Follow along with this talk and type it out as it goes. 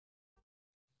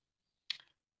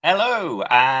Hello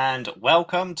and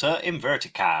welcome to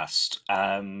Inverticast.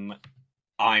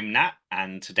 I'm Nat,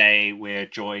 and today we're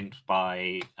joined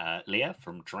by Leah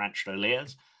from Tarantula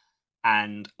Leah's,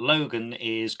 and Logan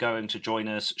is going to join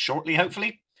us shortly,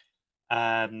 hopefully.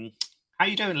 How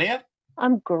you doing, Leah?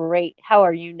 I'm great. How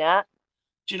are you, Nat?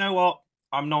 Do you know what?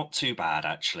 I'm not too bad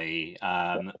actually.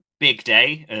 Big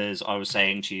day, as I was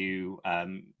saying to you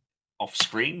off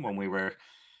screen when we were.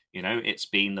 It's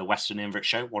been the Western Invert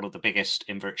Show, one of the biggest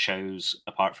invert shows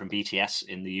apart from BTS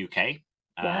in the UK.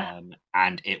 Yeah.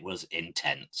 And it was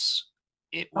intense.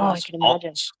 It Oh, I was can hot,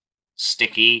 imagine.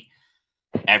 sticky.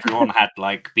 Everyone had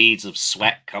like beads of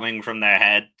sweat coming from their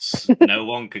heads. No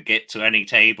one could get to any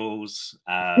tables.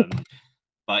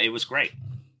 But it was great.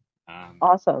 Um,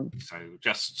 Awesome. so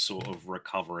just sort of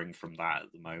recovering from that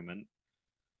at the moment.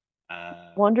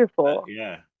 But Wonderful.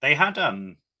 yeah, they had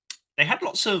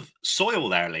lots of soil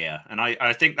there, Leah, and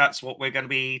I think that's what we're going to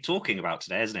be talking about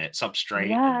today, isn't it? Substrate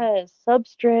and Yes,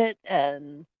 substrate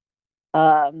and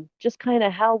just kind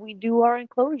of how we do our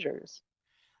enclosures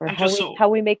or and how just we sort how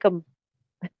we make them.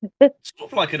 sort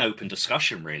of like an open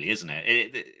discussion, really, isn't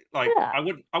it? Like Yeah,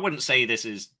 I wouldn't say this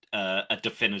is a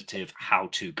definitive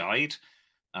how-to guide,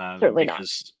 certainly not.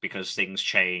 because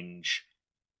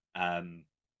um,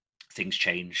 things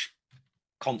change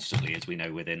constantly, as we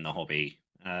know within the hobby.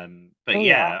 But Oh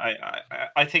yeah, yeah.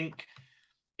 I think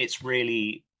it's a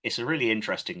really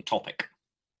interesting topic.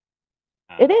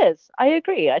 It Um, is. I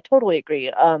agree. I totally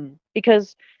agree.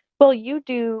 Because well, you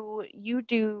do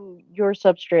your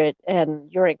substrate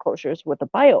and your enclosures with a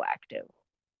bioactive.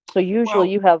 So usually well,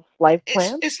 you have live It's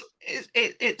plants. it's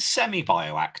it's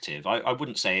semi-bioactive. I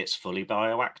wouldn't say it's fully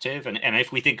bioactive. And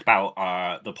if we think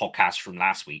about the podcast from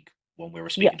last week when we were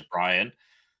Yeah, speaking to Brian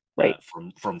right,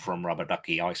 from Rubber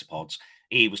Ducky Isopods,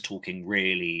 he was talking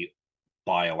really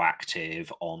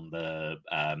bioactive on the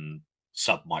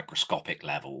submicroscopic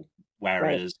level, right.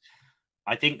 whereas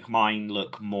I think mine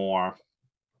look more.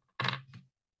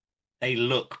 They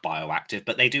look bioactive,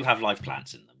 but they do have live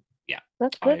plants in them. Yeah,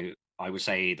 That's good. I would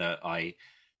say that I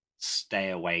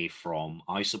stay away from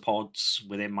isopods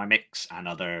within my mix and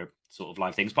other sort of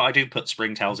live things, but I do put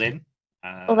springtails in.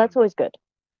 Oh, that's Um, always good.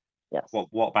 Yes.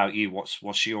 what about you?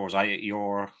 What's yours? Are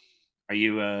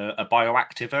you a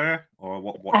bioactiver or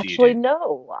what do you Actually, do?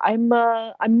 no. I'm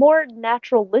more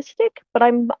naturalistic, but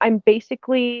I'm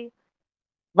basically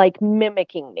like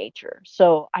mimicking nature.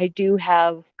 So I do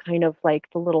have kind of like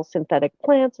the little synthetic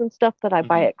plants and stuff that I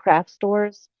buy Hmm. at craft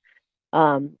stores.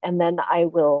 And then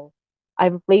I've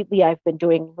been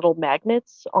doing little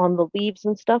magnets on the leaves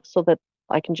and stuff so that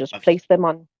I can just I've place them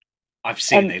on. I've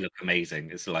seen And they look amazing.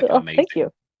 It's like oh, thank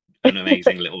you. an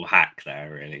amazing little hack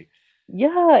there, really.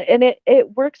 Yeah, and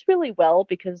it works really well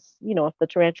because, if the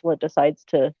tarantula decides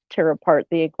to tear apart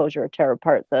the enclosure or tear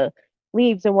apart the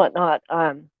leaves and whatnot,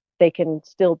 they can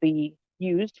still be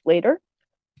used later,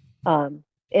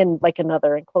 in like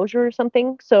another enclosure or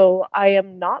something. So I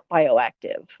am not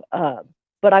bioactive,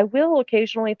 but I will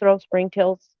occasionally throw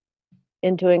springtails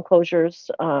into enclosures,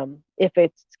 if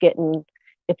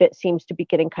it seems to be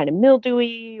getting kind of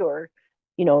mildewy or,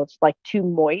 it's like too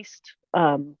moist.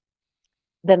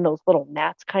 Then those little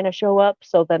gnats kind of show up.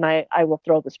 So then I will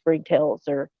throw the springtails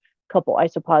or a couple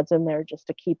isopods in there just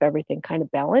to keep everything kind of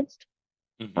balanced.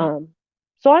 Hmm. Um,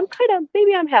 so I'm kind of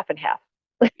maybe I'm half and half.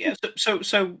 Yeah.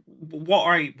 So what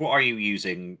are you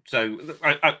using? So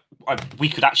we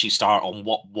could actually start on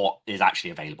what is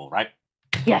actually available, right?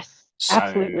 Yes,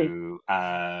 absolutely.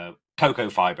 So, cocoa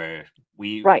fiber,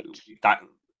 we Right. that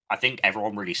I think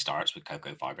everyone really starts with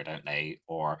cocoa fiber, don't they?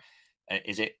 Or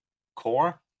is it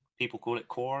core? People call it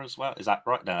core as well. Is that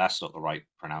right? No, that's not the right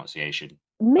pronunciation.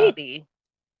 But Maybe.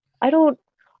 I don't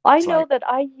I it's know like, that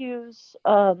I use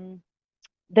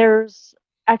there's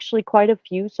actually quite a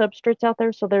few substrates out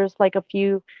there. So there's like a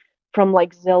few from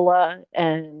like Zilla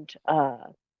and uh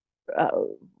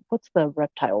what's the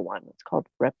reptile one? It's called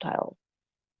reptile,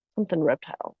 something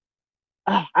reptile.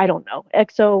 I don't know.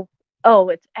 It's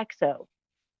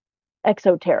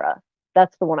Exoterra.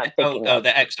 That's the one I'm thinking oh, of. the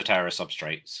Exoterra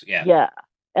substrates. Yeah, Yeah.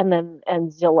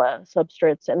 And Zilla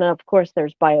substrates. And then of course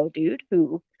there's BioDude,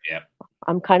 who yeah.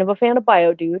 I'm kind of a fan of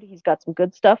BioDude. He's got some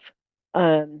good stuff.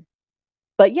 Um,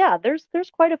 but yeah, there's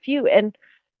quite a few. And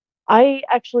I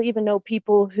actually even know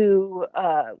people who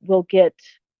will get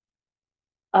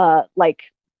like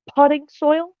potting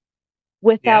soil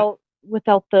Yeah.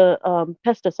 without the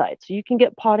pesticides. So you can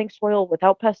get potting soil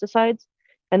without pesticides,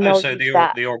 and Oh, they'll so use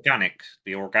that. the organic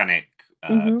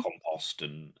Hmm. compost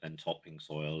and topping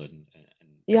soil and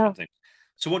Yeah. different things.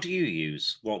 So, what do you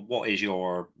use? What is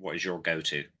your go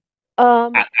to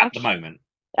at the Actually, moment?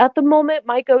 at the moment,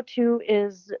 my go-to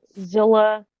is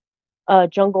Zilla.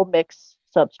 jungle mix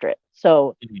substrate.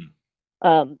 So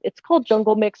Mhm. it's called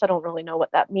jungle mix. I don't really know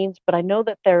what that means, but I know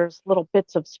that there's little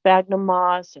bits of sphagnum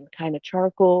moss and kind of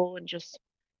charcoal and just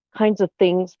kinds of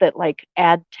things that like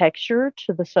add texture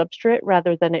to the substrate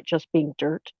rather than it just being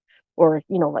dirt or,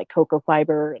 like cocoa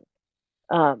fiber.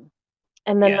 Um,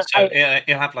 and then Yeah, so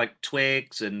it'll have like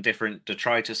twigs and different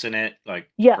detritus in it, like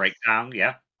to yes, break down. Yeah.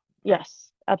 Right.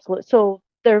 yes, absolutely. So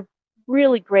they're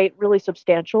really great, really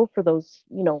substantial for those,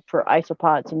 for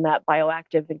isopods and that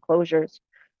bioactive enclosures.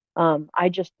 I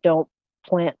just don't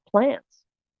plant plants.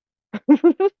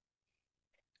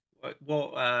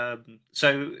 Well,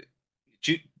 so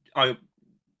do you, I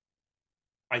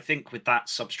think with that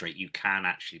substrate you can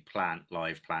actually plant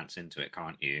live plants into it,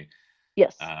 can't you?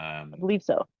 Yes, I Um, believe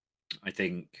so. I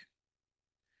think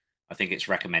I think it's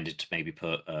recommended to maybe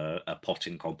put a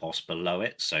potting compost below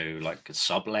it, so like a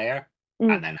sub layer,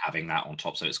 Mm, and then having that on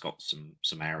top, so it's got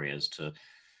some areas to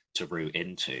root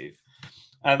into.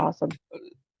 Um, awesome.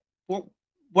 well,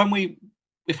 when we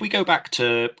if we go back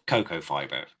to cocoa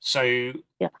fiber, so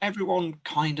Yeah. everyone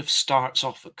kind of starts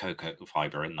off with cocoa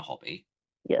fiber in the hobby.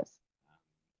 Yes.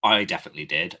 I definitely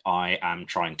did. I am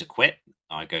trying to quit.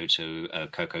 I go to a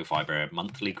cocoa fiber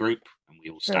monthly group, and we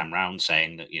all Sure. stand around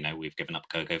saying that we've given up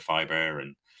cocoa fiber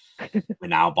and we're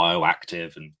now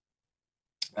bioactive. And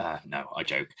no, I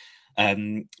joke.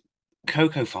 Um,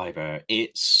 cocoa fiber,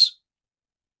 it's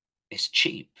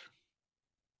cheap.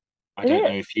 I It don't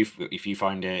know is. if you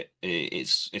find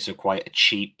it's a quite a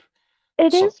cheap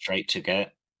It is. substrate to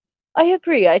get. I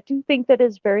agree. I do think that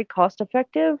is very cost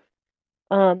effective.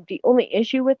 The only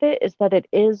issue with it is that it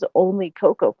is only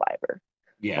cocoa fiber.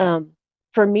 Yeah, Um,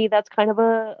 for me, that's kind of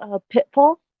a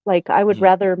pitfall. Like I would mhm,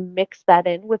 rather mix that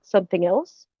in with something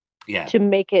else yeah, to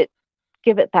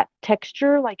give it that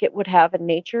texture like it would have in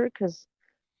nature. Because,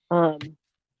 um,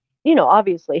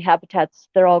 obviously habitats,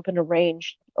 they're all going to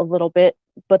range a little bit,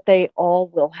 but they all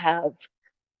will have,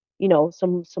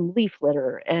 some leaf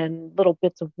litter and little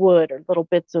bits of wood or little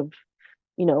bits of,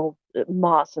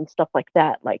 moss and stuff like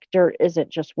that. Like dirt isn't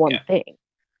just one yeah. thing.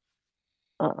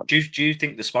 Um, Do you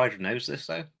think the spider knows this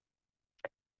though?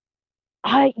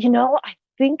 I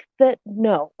think that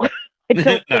no, I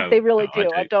don't think No, they no, really I do.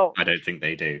 I don't. don't. I don't think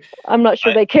they do. I'm not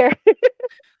sure I, they care.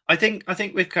 I think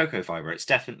with cocoa fiber, it's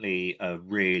definitely a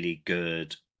really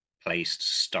good place to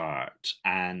start.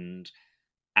 And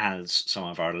as some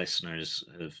of our listeners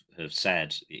have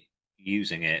said,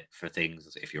 using it for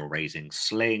things if you're raising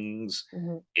slings,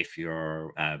 Hmm. if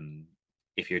you're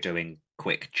if you're doing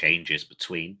quick changes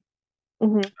between.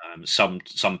 Hmm. Some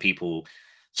people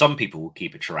will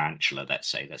keep a tarantula.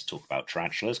 Let's talk about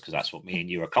tarantulas because that's what me and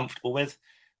you are comfortable with.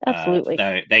 Absolutely.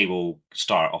 They will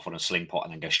start off on a sling pot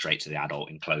and then go straight to the adult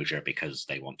enclosure because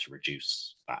they want to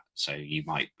reduce that. So you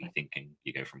might be thinking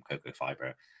you go from cocoa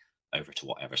fiber over to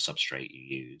whatever substrate you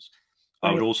use.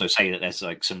 I would Right. also say that there's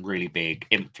like some really big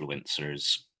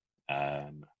influencers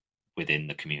um, within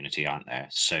the community, aren't there?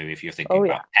 So if you're thinking Oh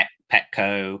about yeah.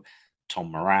 Petco,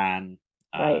 Tom Moran,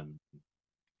 Right. um,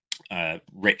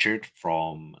 Richard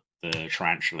from the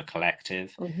Tarantula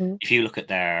Collective. Hmm. If you look at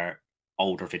their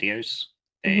older videos,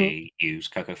 Hmm. they use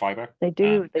cocoa fiber. They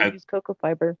do. They use cocoa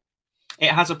fiber.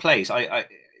 It has a place.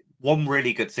 One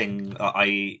really good thing that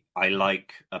I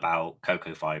like about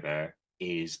cocoa fiber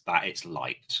is that it's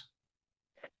light.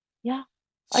 Yeah,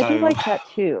 I do So like that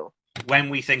too. when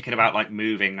we thinking about like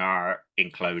moving our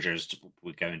enclosures,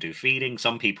 we go and do feeding.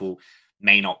 Some people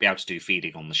may not be able to do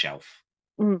feeding on the shelf.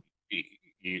 Mm.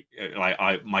 you,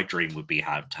 like my dream would be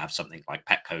have to have something like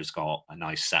Petco's got a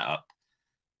nice setup.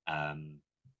 Um,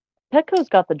 Petco's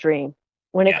got the dream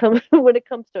when it yeah, comes when it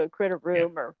comes to a critter yeah,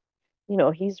 room or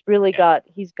yeah,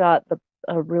 he's got the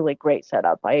a really great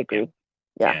setup. I yeah, agree.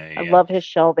 Yeah, yeah, I yeah. love his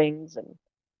shelvings and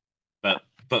But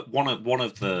one of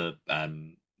the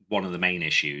main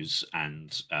issues,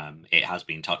 and it has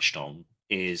been touched on,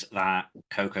 is that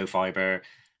cocoa fiber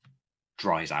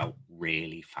dries out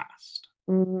really fast.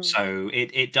 mm, So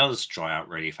it does dry out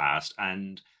really fast,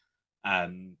 and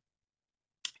um,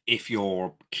 if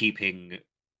you're keeping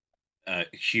a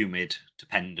humid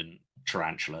dependent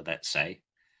tarantula, let's say,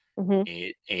 hmm.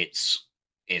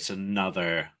 it's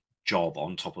another job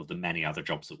on top of the many other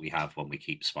jobs that we have when we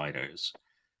keep spiders.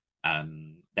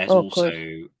 There's Oh, of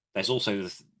course. also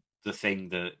the thing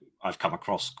that I've come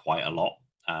across quite a lot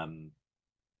um,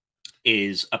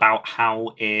 is about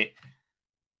how it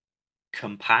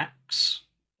compacts.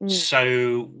 Mm,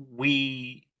 So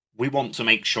we want to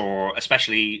make sure,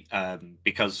 especially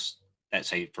because let's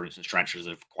say for instance tarantulas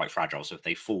are quite fragile, so if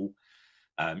they fall,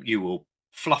 you will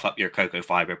fluff up your cocoa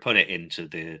fiber, put it into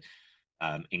the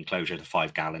enclosure, the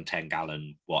 5 gallon, 10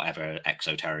 gallon, whatever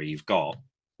exoterra you've got,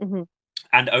 hmm.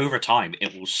 and over time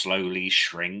it will slowly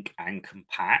shrink and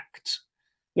compact,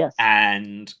 Yes,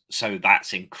 and so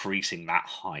that's increasing that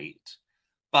height.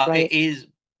 But right.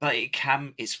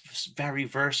 it's very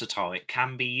versatile. It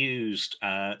can be used.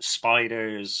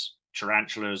 Spiders,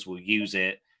 tarantulas will use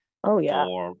it Oh yeah.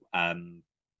 for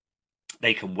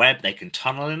they can web, they can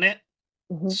tunnel in it.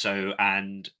 Hmm. So,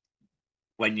 and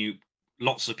when you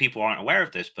lots of people aren't aware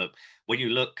of this, but when you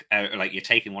look like you're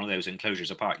taking one of those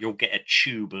enclosures apart, you'll get a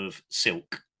tube of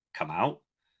silk come out,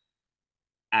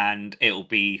 and it'll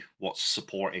be what's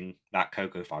supporting that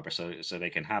cocoa fiber, so they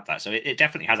can have that. So it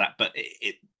definitely has that, but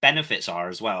it benefits are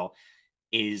as well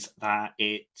is that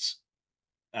it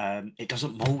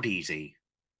doesn't mold easy.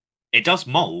 It does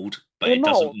mold, but It it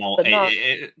doesn't molds, mold but not.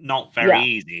 not very Yeah,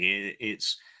 easy.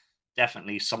 It's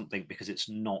definitely something because it's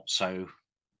not so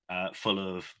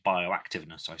full of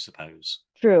bioactiveness, I suppose.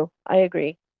 true. I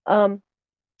agree. Um,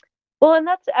 well, and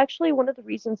that's actually one of the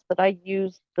reasons that I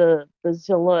use the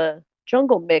Zilla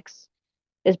Jungle Mix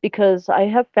is because I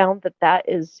have found that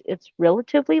it's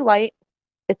relatively light.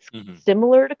 It's Hmm.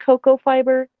 similar to cocoa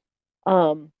fiber,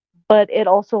 um, but it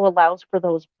also allows for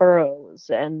those burrows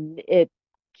and it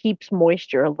keeps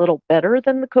moisture a little better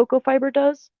than the cocoa fiber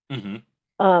does. Hmm.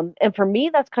 And for me,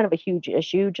 that's kind of a huge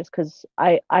issue just because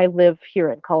I live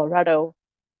here in Colorado.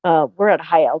 We're at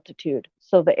high altitude,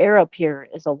 so the air up here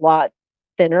is a lot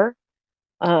thinner,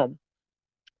 um,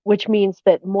 which means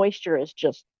that moisture is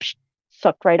just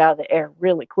sucked right out of the air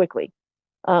really quickly.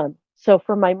 So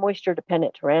for my moisture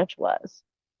dependent tarantulas,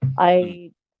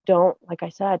 I don't, like I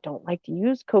said, I don't like to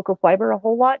use cocoa fiber a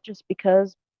whole lot just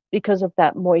because of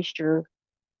that moisture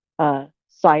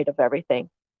side of everything.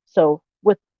 So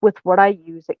with what I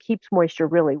use, it keeps moisture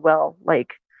really well.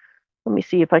 Like, let me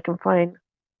see if I can find.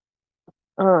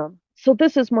 So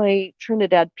this is my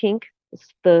Trinidad pink.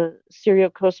 It's the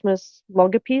Cereocosmus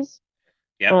longipes.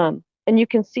 Yep. And you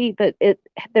can see that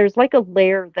there's like a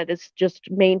layer that is just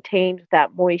maintained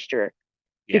that moisture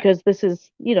Yeah. because this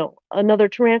is, another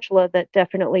tarantula that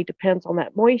definitely depends on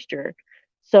that moisture.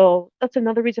 So that's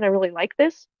another reason I really like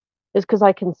this is because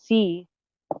I can see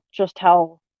just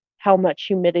how much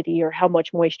humidity or how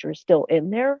much moisture is still in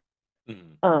there.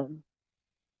 Mhm. Um,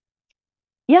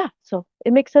 yeah, so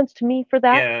it makes sense to me for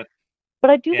that. Yeah.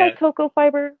 But I do like Yeah. cocoa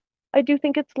fiber. I do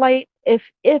think it's light. If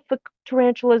a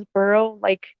tarantula's burrow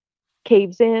like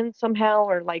caves in somehow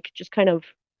or like just kind of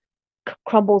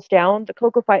crumbles down, the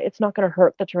cocoa fiber it's not going to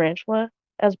hurt the tarantula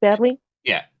as badly,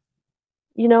 Yeah.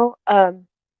 you know.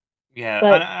 Yeah, and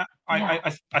But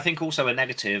yeah. I think also a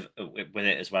negative with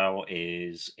it as well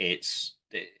is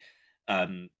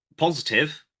um,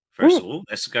 positive. First Mm, of all,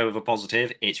 let's go with a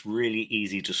positive. It's really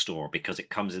easy to store because it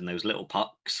comes in those little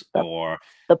pucks the or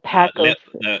the pack of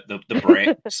the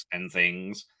bricks and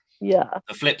things. yeah,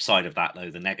 The flip side of that, though,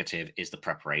 the negative is the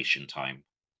preparation time.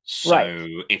 right.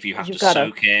 So if you Because have you've to got to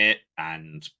soak it,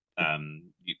 and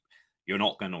you're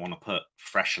not going to want to put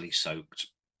freshly soaked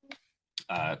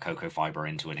cocoa fiber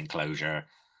into an enclosure.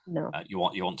 no, You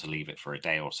want to leave it for a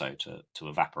day or so to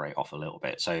evaporate off a little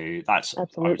bit. So that's I would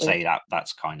absolutely. say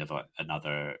that's kind of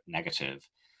another negative.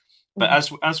 But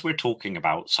Hmm. as we're talking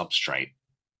about substrate,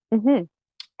 Hmm.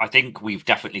 I think we've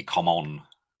definitely come on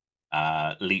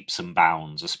leaps and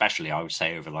bounds, especially I would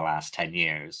say over the last 10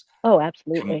 years, Oh, com-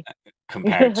 absolutely.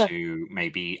 compared to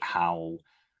maybe how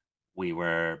we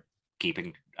were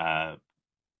keeping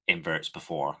inverts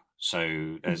before. So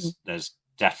Hmm. there's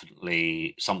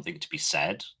definitely something to be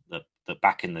said that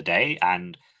back in the day,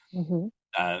 and Hmm.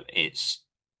 it's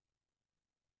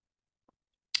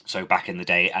so back in the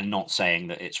day, and not saying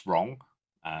that it's wrong,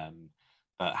 um,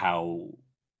 but how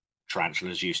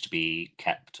tarantulas used to be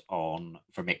kept on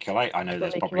vermiculite. I know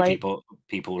there's probably Vermiculite.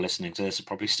 people listening to this that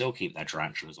probably still keep their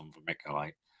tarantulas on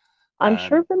vermiculite. I'm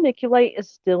sure Um, vermiculite is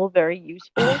still very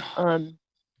useful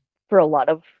for a lot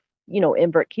of,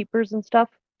 invert keepers and stuff.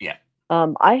 yeah,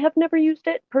 I have never used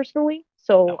it personally, no,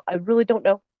 so I really don't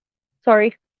know.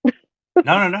 Sorry.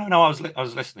 no. I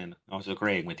was listening. I was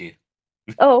agreeing with you.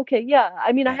 Oh, okay. Yeah.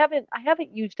 I mean, Yeah. I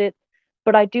haven't used it,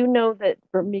 but I do know that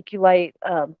vermiculite,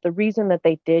 the reason that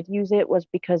they did use it was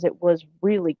because it was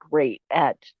really great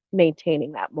at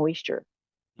maintaining that moisture.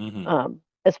 Hmm.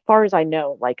 As far as I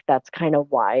know, like that's kind of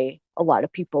why a lot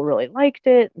of people really liked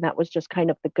it, and that was just kind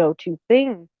of the go-to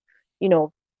thing, you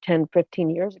know, 10,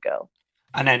 15 years ago.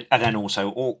 And then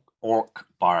also orc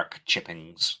bark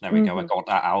chippings. There we go. I Hmm. got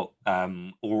that out.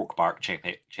 Orc bark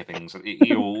chippings.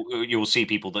 You'll see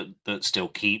people that still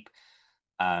keep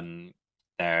um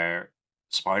their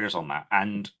spiders on that.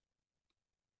 And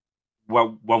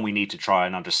well, one we need to try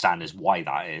and understand is why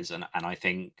that is. And I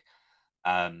think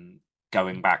um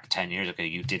going back 10 years ago,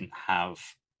 you didn't have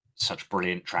such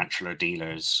brilliant tarantula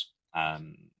dealers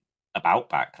about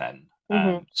back then.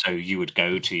 Hmm. So you would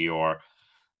go to your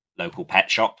local pet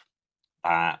shop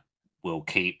that will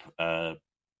keep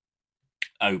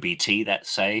OBT, let's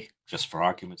say, just for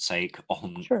argument's sake,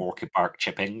 on Sure. orchid bark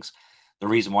chippings. The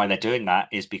reason why they're doing that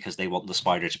is because they want the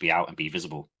spider to be out and be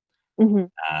visible. Hmm.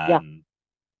 Yeah. Um,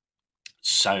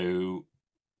 so,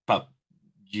 but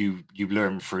you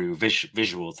learn through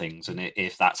visual things, and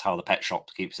if that's how the pet shop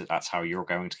keeps it, that's how you're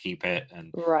going to keep it. And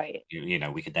Right. you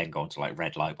know, we could then go into like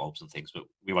red light bulbs and things, but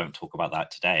we won't talk about that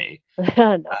today.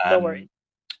 No, no worries. Um,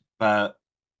 but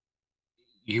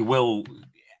you will,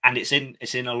 and it's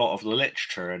in a lot of the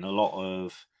literature and a lot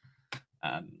of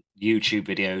YouTube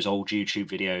videos, old YouTube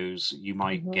videos. You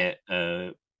might Hmm. get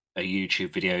a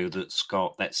YouTube video that's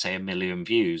got, let's say, 1 million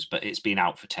views, but it's been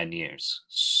out for 10 years.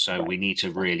 So we Right. need to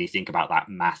Right. really think about that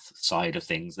math side of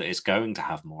things, that it's going to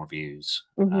have more views.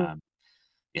 Hmm. Um,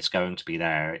 it's going to be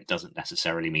there. It doesn't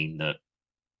necessarily mean that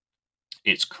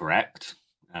it's correct.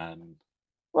 Um,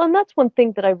 Well, and that's one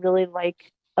thing that I really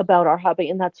like about our hobby,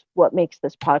 and that's what makes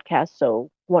this podcast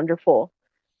so wonderful,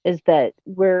 is that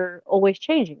we're always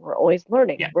changing, we're always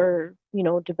learning, yeah, we're,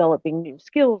 developing new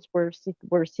skills,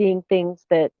 we're seeing things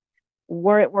that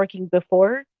weren't working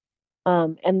before,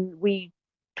 and we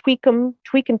tweak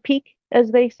and peak,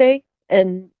 as they say,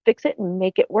 and fix it and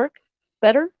make it work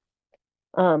better.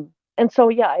 And so,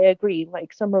 yeah, I agree.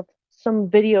 Like some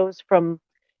videos from,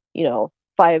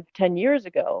 5, 10 years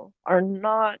ago are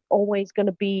not always going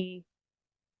to be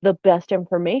the best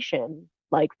information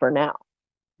like for now.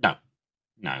 no,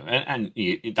 no, and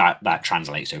that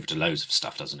translates over to loads of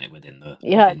stuff, doesn't it, within the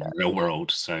Yeah, it within the does. real world?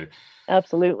 So,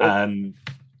 Absolutely. um,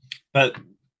 but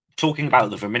talking about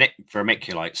the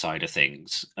vermiculite side of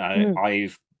things,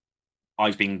 Mm,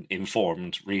 I've been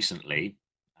informed recently.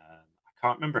 I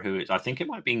can't remember who it is. I think it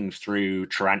might have been through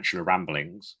Tarantula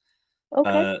Ramblings.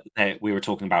 okay. We were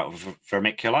talking about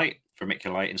vermiculite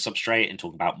and substrate, and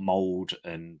talking about mold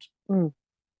and Mm,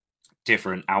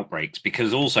 different outbreaks.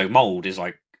 Because also mold is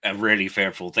like a really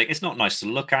fearful thing. It's not nice to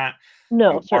look at.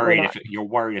 no, certainly not. You're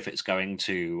worried if it's going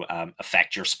to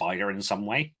affect your spider in some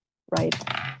way. Right.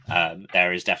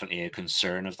 There is definitely a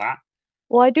concern of that.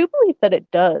 Well, I do believe that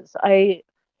it does. I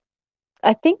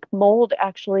think mold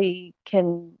actually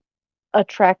can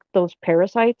attract those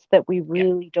parasites that we Yeah.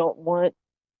 really don't want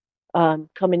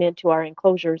coming into our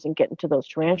enclosures and getting to those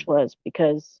Mhm. tarantulas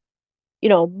because,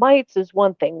 mites is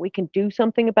one thing. We can do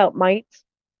something about mites,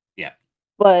 Yeah.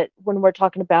 but when we're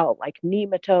talking about like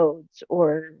nematodes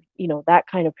or, that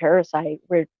kind of parasite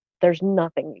where there's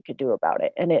nothing we could do about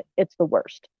it and it's the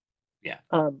worst. Yeah.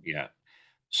 Um, Yeah.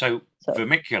 So so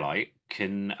vermiculite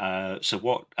can so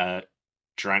what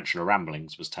Tarantula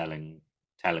Ramblings was telling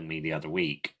me the other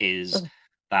week is uh,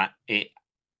 that it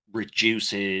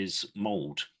reduces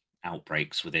mold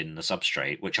outbreaks within the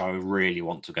substrate, which I really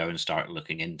want to go and start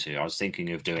looking into. I was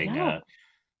thinking of yeah.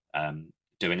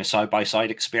 doing a side by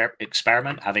side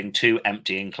experiment, having two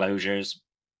empty enclosures,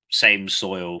 same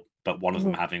soil, but one of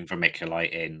them Mhm. having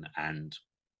vermiculite in and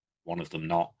one of them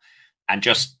not, and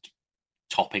just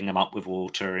topping them up with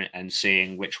water and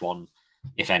seeing which one,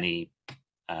 if any,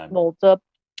 um, Molds up.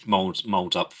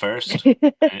 molds up first,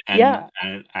 Yeah.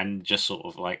 and just sort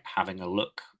of like having a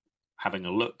look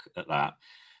at that.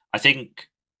 I think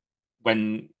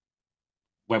when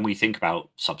when we think about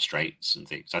substrates and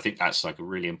things, I think that's like a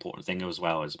really important thing as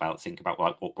well. Is about think about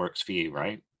like what works for you,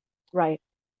 right? Right.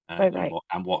 Right. Right.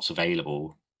 And what's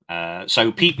available. So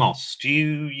peat moss. Do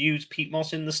you use peat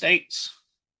moss in the states?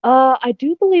 I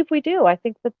do believe we do. I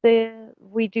think that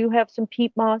we do have some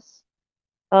peat moss.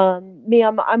 Me,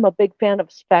 I'm a big fan of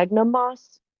sphagnum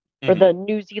moss or Hmm. the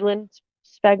New Zealand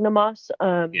sphagnum moss.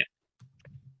 Yeah.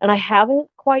 And I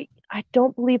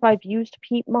don't believe I've used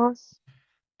peat moss.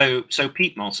 So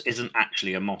peat moss isn't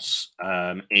actually a moss.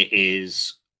 It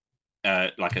is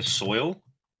like a soil.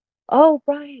 Oh,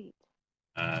 right.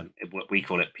 What we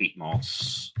call it peat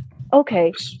moss.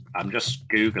 Okay. I'm just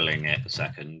googling it a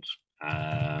second.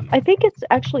 I think it's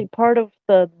actually part of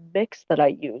the mix that I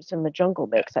use in the jungle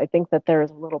Yeah, mix. I think that there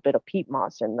is a little bit of peat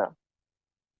moss in the.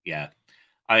 yeah.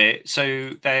 I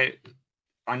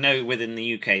know within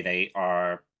the UK they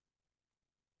are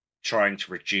trying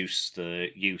to reduce the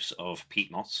use of peat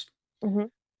moss Hmm.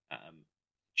 um,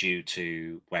 due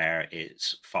to where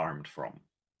it's farmed from.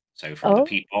 So from the Oh,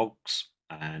 peat bogs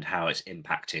and how it's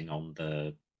impacting on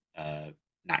the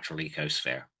natural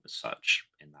ecosphere as such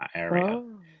in that area.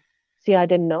 oh. See, I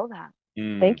didn't know that.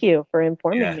 Mm, Thank you for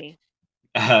informing yeah. me.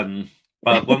 Um,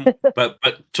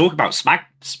 but talk about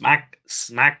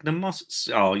smagnum moss.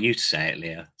 Oh, you say it,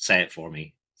 Leah. Say it for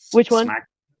me. Which one? Smag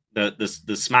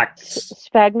The smack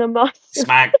Sphagnum moss.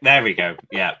 smack. There we go.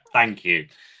 Yeah, thank you.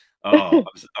 Oh,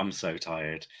 I'm so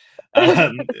tired.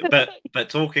 But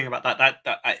talking about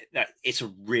that it's a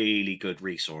really good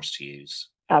resource to use.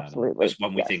 Absolutely. Just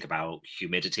when we think Yes. about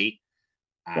humidity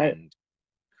Right. and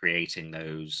creating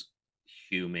those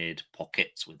humid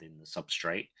pockets within the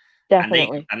substrate, and they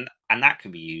Definitely. and that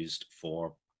can be used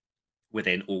for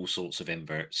within all sorts of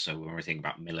inverts. So when we're thinking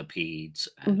about millipedes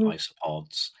and Hmm.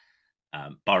 isopods,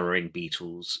 burrowing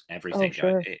beetles, Oh, everything,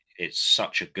 sure. it's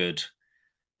such a good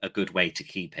way to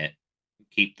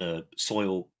keep the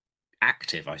soil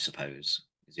active, I suppose,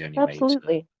 is the only way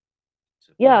Absolutely.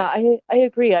 to Yeah, put it. I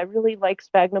agree. I really like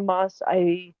sphagnum moss.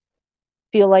 I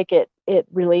feel like it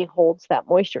really holds that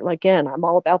moisture. Like, again, I'm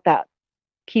all about that,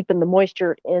 keeping the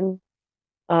moisture in.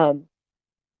 Um,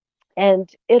 and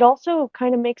it also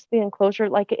kind of makes the enclosure,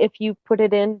 like if you put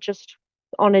it in just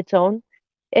on its own,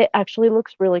 it actually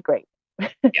looks really great.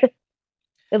 Yeah,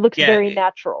 It looks yeah, very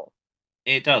natural.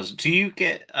 it does. Do you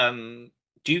get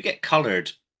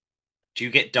colored? Do you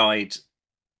get dyed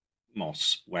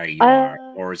moss where you are,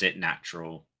 Uh, or is it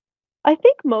natural? I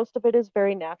think most of it is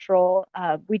very natural.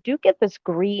 We do get this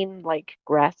green, like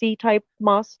grassy type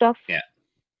moss stuff, Yeah,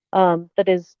 that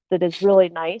is really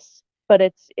nice, but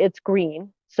it's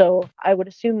green, so I would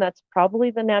assume that's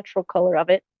probably the natural color of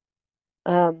it.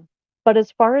 Um, but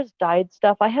as far as dyed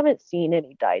stuff, I haven't seen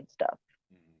any dyed stuff,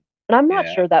 and I'm not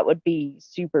yeah. sure that would be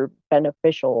super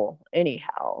beneficial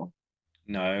anyhow.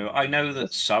 No, I know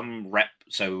that Just some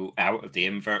so out of the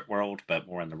invert world, but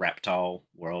more in the reptile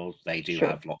world, they do sure.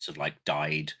 have lots of like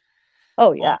dyed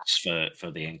Oh yeah, moss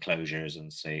for the enclosures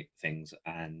and say things.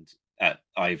 And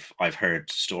I've heard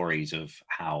stories of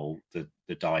how the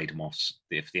dyed moss,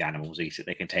 if the animals eat it,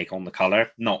 they can take on the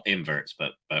color, not inverts,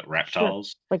 but sure.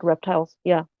 reptiles, Like reptiles.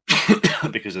 Yeah,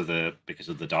 because of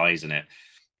the dyes in it.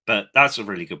 But that's a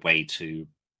really good way to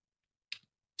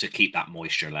keep that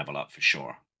moisture level up for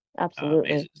sure.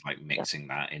 absolutely. Is like Yeah. mixing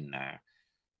that in there.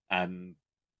 Um,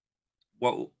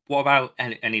 what about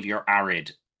any of your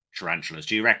arid tarantulas?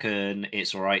 Do you reckon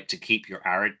it's all right to keep your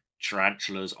arid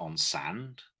tarantulas on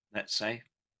sand? Let's say.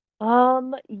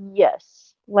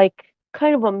 Yes. Like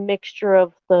kind of a mixture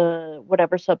of the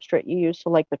whatever substrate you use, so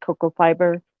like the cocoa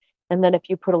fiber, and then if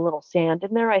you put a little sand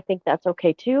in there, I think that's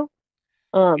okay too.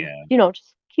 Yeah,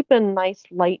 Just keep a nice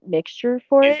light mixture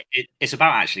for it. it's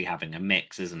about actually having a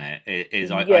mix, isn't it? It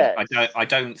is. Yes. I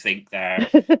don't think they're.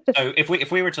 So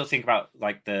if we were to think about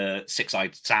like the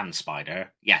six-eyed sand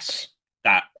spider, yes,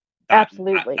 that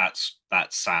Absolutely. that's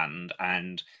sand.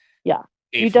 And Yeah.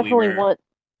 You if we definitely were, want,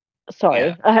 yeah,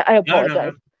 sorry, I no, no, no,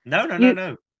 apologize. You no.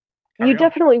 you Carry on.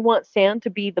 definitely want sand to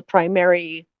be the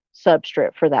primary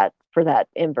substrate for that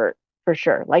invert for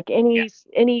sure. Like Yeah,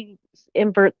 any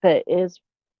invert that is,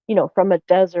 from a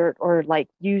desert or like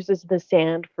uses the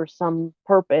sand for some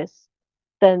purpose,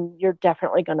 then you're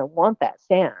definitely going to want that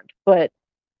sand. But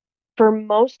for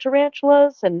most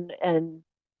tarantulas and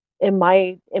in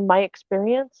my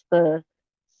experience, the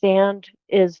sand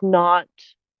is not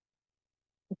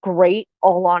great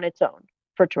all on its own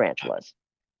for no, tarantulas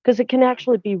because it can no,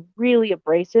 actually be really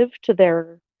abrasive to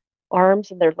their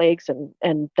arms and their legs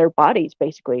and their bodies,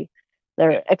 basically, yeah,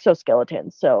 their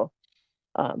exoskeletons. So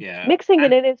yeah. mixing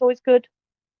it in is always good,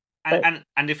 but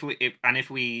And if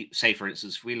we say, for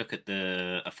instance, if we look at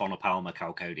the Aphonopalma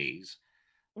chalcodes,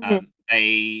 mhm,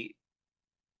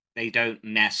 they don't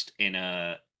nest in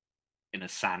a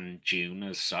sand dune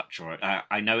as such. Or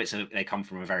I know they come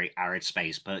from a very arid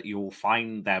space, but you'll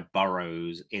find their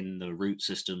burrows in the root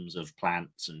systems of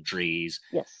plants and trees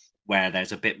yes, where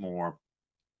there's a bit more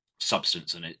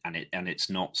substance in it, and it's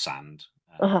not sand.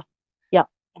 uh-huh, yeah,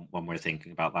 When we're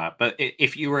thinking about that, but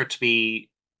if you were to be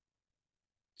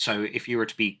if you were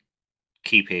to be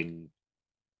keeping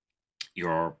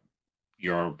your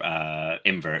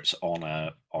inverts on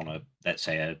a, let's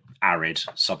say, a arid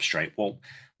substrate,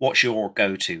 what's your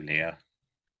go-to, Leah?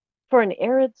 for an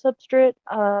arid substrate,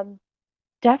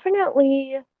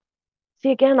 definitely.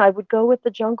 See, again, I would go with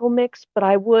the jungle mix, but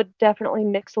I would definitely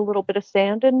mix a little bit of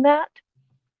sand in that.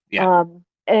 Yeah.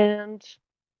 And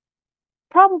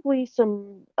probably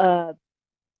some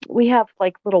we have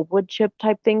like little wood chip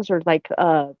type things or like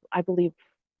I believe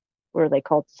what are they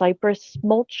called? Cypress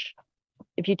mulch.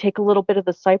 If you take a little bit of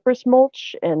the cypress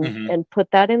mulch and Hmm. and put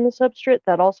that in the substrate,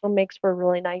 that also makes for a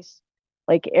really nice,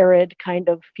 like arid kind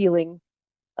of feeling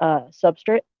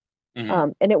substrate.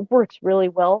 Hmm. And it works really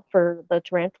well for the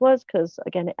tarantulas because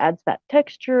again, it adds that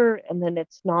texture and then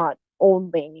it's not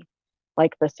only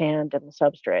like the sand and the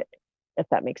substrate, if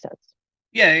that makes sense.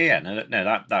 Yeah, yeah, yeah. No,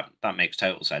 no, that makes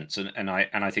total sense, and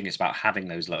I think it's about having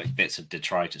those like bits of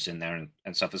detritus in there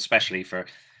and stuff, especially for.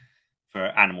 for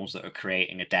animals that are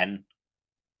creating a den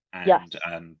and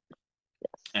Yes.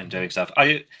 and doing stuff.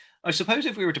 I suppose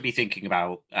if we were to be thinking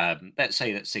about, let's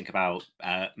think about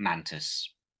mantis.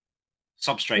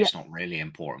 Substrate's not Yes. really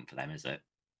important for them, is it?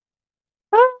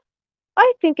 Uh,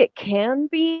 I think it can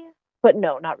be, but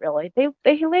no, not really. They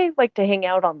like to hang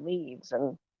out on leaves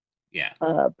and Yeah,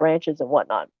 branches and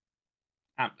whatnot.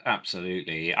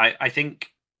 absolutely. I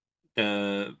think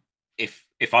the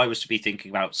if I was to be thinking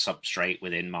about substrate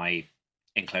within my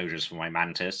enclosures for my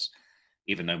mantis,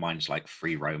 even though mine's like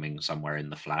free roaming somewhere in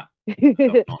the flat,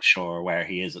 not sure where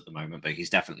he is at the moment, but he's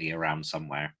definitely around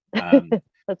somewhere.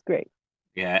 That's great.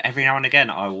 Yeah, every now and again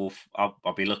I'll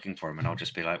be looking for him and I'll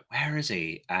just be like, where is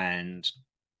he? And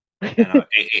then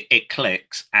it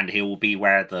clicks and he will be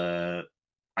where the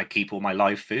I keep all my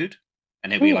live food,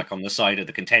 and he'll be Mm. like on the side of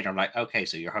the container. I'm like, okay,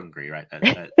 so you're hungry, right?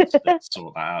 Let's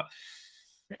sort that out.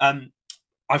 Um,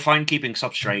 I find keeping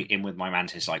substrate in with my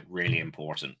mantis like really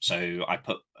important. So I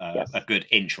put a Yes. good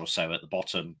inch or so at the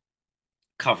bottom,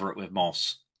 cover it with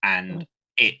moss, and Mm.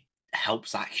 it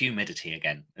helps that humidity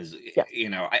again. As Yes.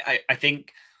 I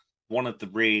think one of the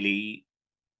really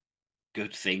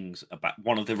good things about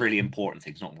one of the really important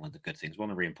things, not one of the good things, one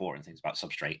of the really important things about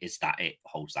substrate is that it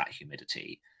holds that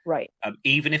humidity. Right.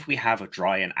 Even if we have a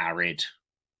dry and arid,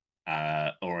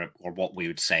 or what we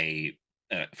would say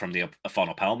from the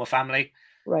Aphonopelma family,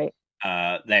 Right.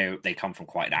 they come from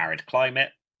quite an arid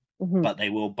climate, Hmm. but they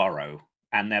will burrow,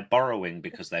 and they're burrowing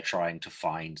because they're trying to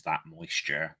find that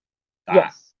moisture that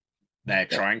Yes. they're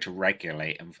Yep. trying to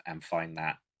regulate and find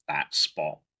that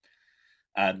spot.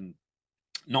 Um,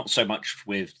 Not so much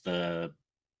with the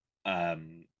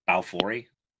Balfouri,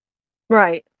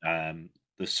 Right. um,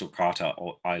 the Sulcata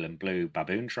or Island Blue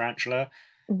baboon tarantula,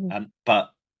 Hmm.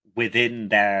 but within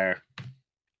their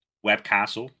web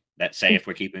castle, let's say if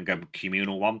we're keeping a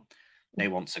communal one, they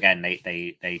once again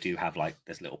they do have like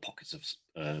there's little pockets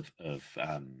of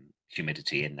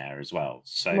humidity in there as well.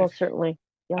 So, Most certainly.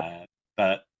 Yep. uh,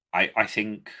 but I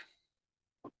think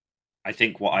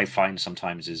what I find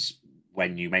sometimes is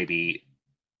when you maybe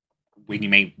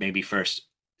maybe first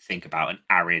think about an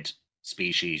arid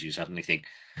species, you suddenly think,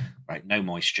 right, no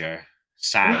moisture,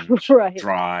 sand, Right.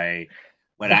 dry.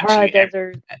 When Sahara actually,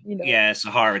 Desert, yeah,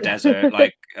 Sahara Desert,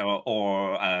 like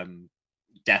or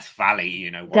Death Valley,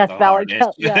 one of Death the Valley.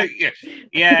 hardest. Yeah.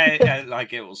 Yeah, yeah,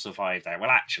 like it will survive there. Well,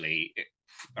 actually,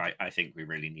 I think we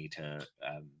really need to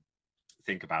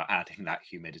think about adding that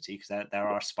humidity because there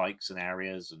are spikes in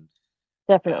areas, and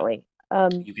uh, Definitely.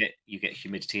 you get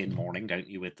humidity in the morning, don't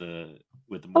you, with the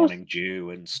Oh, morning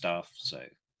dew and stuff. So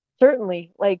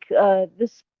certainly. Like the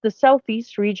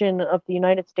southeast region of the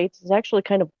United States is actually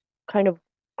kind of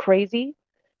crazy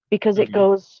because it mhm,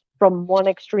 goes from one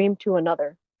extreme to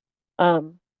another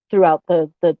um, throughout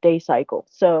the day cycle.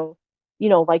 So,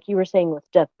 like you were saying with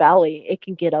Death Valley, it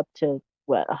can get up to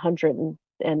what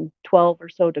 112 or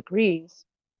so degrees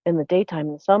in the daytime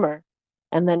in the summer,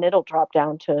 and then it'll drop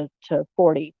down to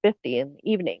 40, 50 in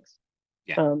the evenings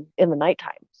yeah, in the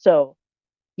nighttime. So,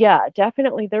 yeah,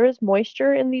 definitely there is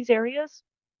moisture in these areas.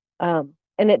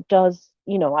 And it does,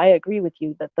 I agree with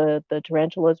you that the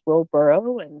tarantulas will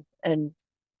burrow and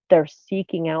they're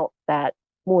seeking out that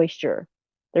moisture.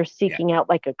 They're yeah, seeking out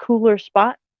like a cooler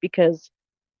spot because,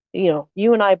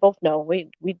 you and I both know we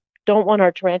don't want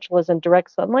our tarantulas in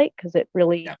direct sunlight because it yeah,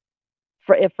 really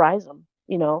it fries them.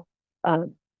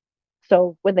 Um,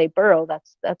 so when they burrow,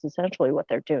 that's essentially what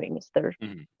they're doing is they're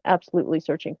mhm, absolutely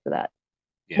searching for that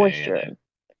yeah, yeah, yeah. moisture. And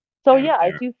so yeah,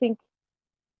 I They're do think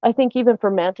I think even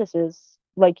for mantises,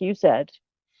 like you said,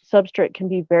 substrate can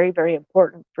be very, very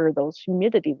important for those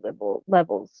humidity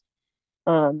levels.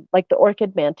 Like the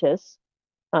orchid mantis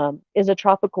is a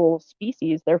tropical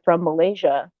species. They're from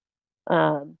Malaysia,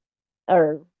 um,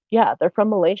 or yeah, they're from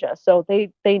Malaysia. So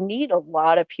they need a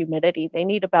lot of humidity. They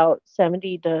need about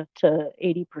 70 to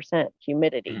 80%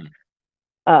 humidity. mhm,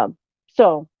 Um,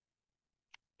 so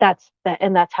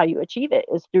and that's how you achieve it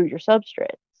is through your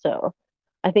substrate. So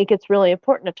I think it's really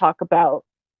important to talk about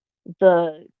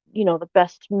the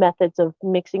best methods of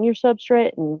mixing your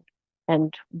substrate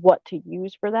and what to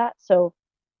use for that. So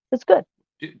it's good.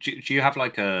 do you have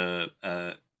like a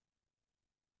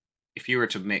if you were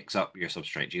to mix up your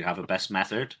substrate, do you have a best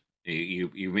method?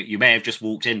 You may have just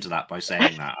walked into that by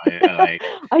saying that.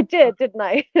 I Uh, did, didn't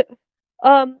I?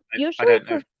 I Usually don't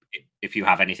know for if you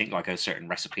have anything like a certain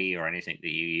recipe or anything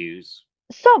that you use.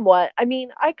 somewhat, I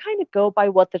mean, I kind of go by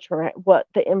what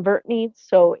the invert needs.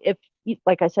 So if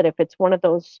like I said, if it's one of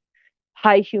those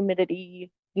high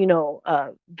humidity,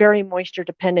 very moisture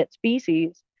dependent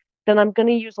species, then I'm going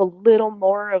to use a little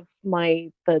more of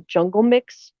the jungle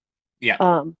mix Yeah,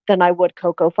 than I would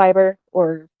cocoa fiber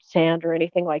or sand or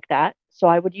anything like that. So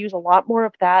I would use a lot more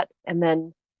of that, and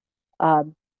then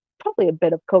um, probably a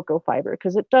bit of cocoa fiber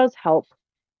because it does help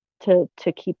to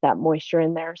keep that moisture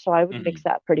in there. So I would mix Mhm.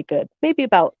 that pretty good. Maybe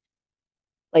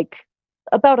like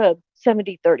about a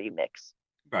 70-30 mix,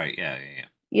 Right. Yeah. Yeah. Yeah.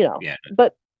 you know. Yeah.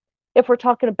 But if we're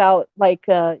talking about like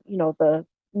the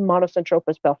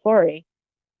Monocentropus balfouri,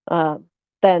 um,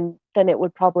 then it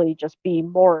would probably just be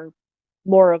more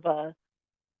of a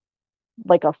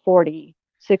like a 40-60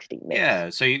 mix. Yeah.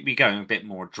 So you'd be going a bit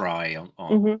more dry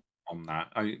Hmm. on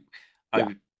that. Yeah.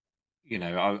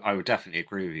 I would definitely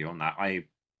agree with you on that.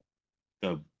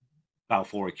 The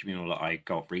Balfour communal that I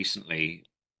got recently,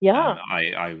 Yeah.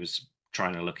 I was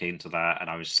trying to look into that, and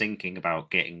I was thinking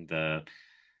about getting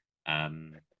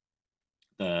um,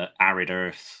 the Arid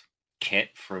Earth kit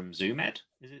from ZoomEd.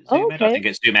 Is it Oh, ZoomEd? I okay. think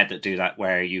it's ZoomEd that do that,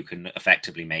 where you can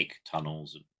effectively make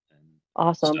tunnels and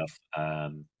Awesome. stuff.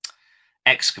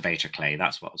 Excavator clay,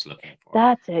 that's what I was looking for.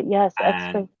 That's it. Yes.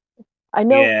 And I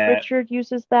know yeah, Richard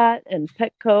uses that and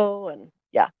Petco and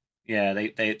yeah. yeah,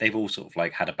 they've all sort of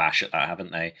like had a bash at that,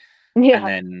 haven't they? And Yeah.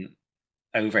 then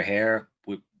over here,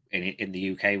 in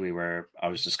the UK, I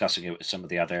was discussing it with some of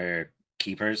the other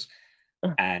keepers,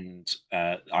 Uh, and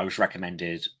I was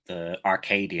recommended the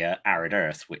Arcadia Arid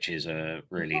Earth, which is a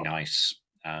really Oh, nice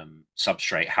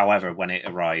substrate. However, when it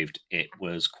arrived, it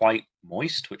was quite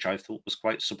moist, which I thought was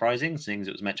quite surprising, seeing as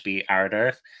it was meant to be arid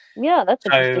earth. yeah, that's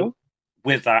So interesting.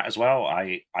 with that as well,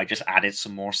 I just added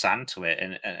some more sand to it,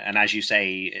 and as you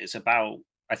say, it's about,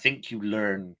 I think you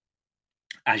learn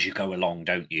as you go along,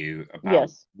 don't you, about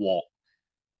Yes.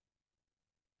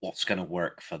 what's going to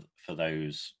work for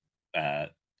those uh,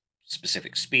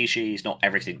 specific species. Not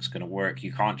everything's going to work.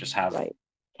 You can't just have, Right.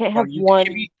 Can't well, have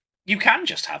one. you can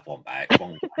just have one kind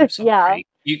of Yeah. substrate.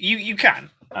 You can.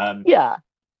 Yeah.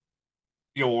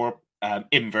 Your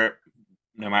invert,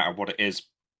 no matter what it is,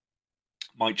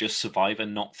 might just survive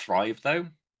and not thrive. Though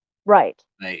Right.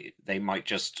 they might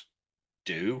just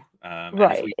do. And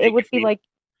Right. It would if be we like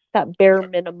that bare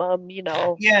minimum.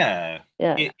 yeah,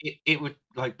 Yeah. it would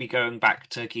like be going back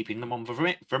to keeping them on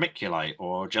vermiculite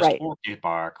or just Right. orchid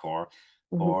bark Hmm.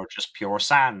 or just pure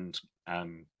sand.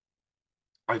 Um,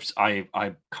 I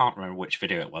can't remember which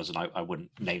video it was, and I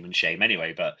wouldn't name and shame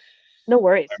anyway. But No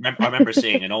worries. I remember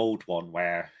seeing an old one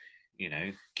where,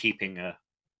 keeping a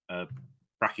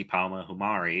Brachypalma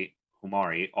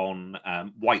humari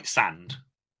on white sand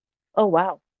Oh,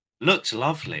 wow. looked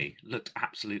lovely, looked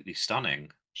absolutely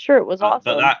stunning. Sure, it was But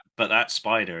awesome. that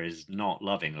spider is not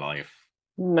loving life.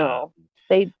 Um, No.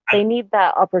 They and need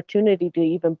that opportunity to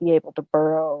even be able to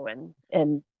burrow and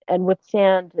with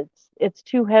sand it's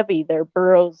too heavy. Their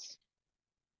burrows,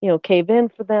 cave in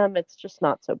for them. It's just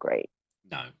not so great.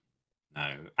 no,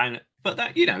 no, and but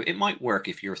that it might work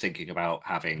if you're thinking about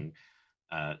having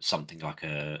something like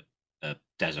a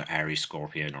desert hairy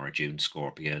scorpion or a June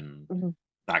scorpion, Hmm.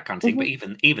 that kind of thing. Hmm.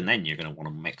 But even then, you're going to want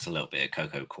to mix a little bit of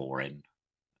cocoa core in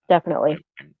Definitely.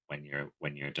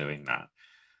 when you're doing that.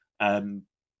 Um,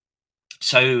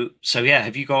 so yeah,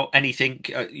 have you got anything?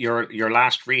 Your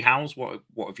last rehouse? What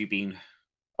have you been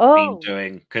Oh,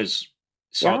 doing? Because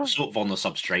yeah. sort of on the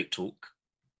substrate talk.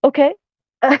 Okay.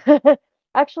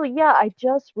 Actually, yeah, I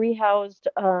just rehoused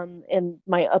in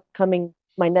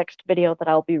my next video that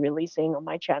I'll be releasing on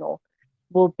my channel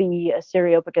will be a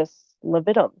Cereophagus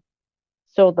levitum.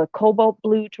 So the cobalt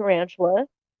blue tarantula.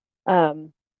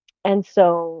 Um, and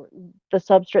so the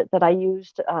substrate that I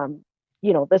used,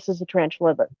 this is a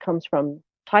tarantula that comes from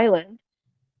Thailand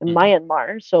and Hmm.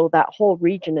 Myanmar. So that whole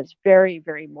region is very,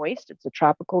 very moist. It's a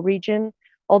tropical region,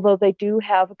 although they do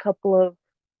have a couple of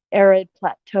arid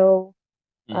plateau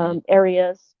Hmm.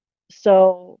 areas.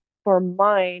 So for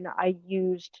mine, I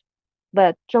used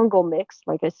that jungle mix,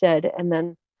 like I said, and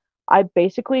then I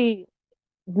basically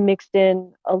mixed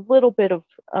in a little bit of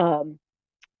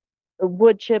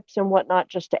wood chips and whatnot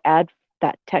just to add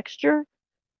that texture.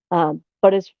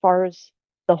 But as far as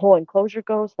the whole enclosure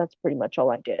goes, that's pretty much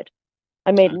all I did.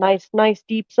 I made nice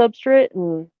deep substrate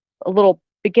and a little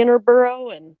beginner burrow,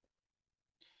 and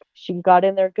she got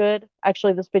in there good.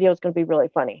 Actually, this video is going to be really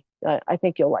funny. I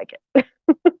think you'll like it.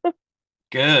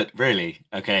 Good, really?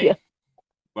 Yeah. Okay.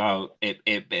 Well,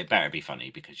 it better be funny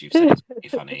because you've said it's gonna be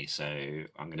funny. So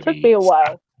I'm going to Took me be a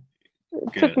while.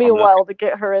 It took good. me I'm a look. while to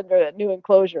get her into a new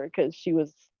enclosure because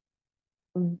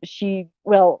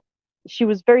well, she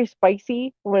was very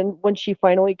spicy when she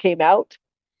finally came out,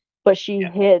 but she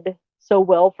Yeah, hid so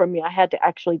well from me. I had to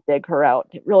actually dig her out.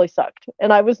 It really sucked,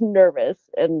 and I was nervous,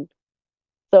 and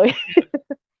so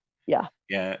yeah.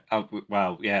 yeah.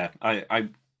 Well, yeah.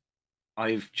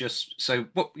 I've just, so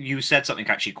what you said something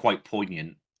actually quite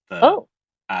poignant, that Oh,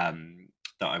 um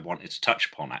that I wanted to touch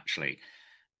upon actually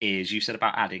is you said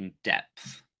about adding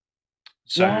depth.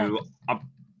 Yes. So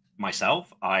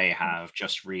myself, I have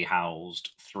just rehoused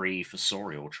 3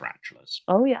 fossorial tarantulas.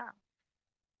 Oh yeah.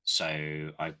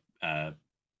 So I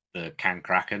the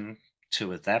Cancraken,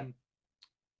 2 of them.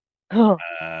 Oh,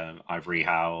 I've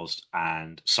rehoused,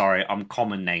 and sorry, I'm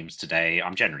common names today.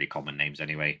 I'm generally common names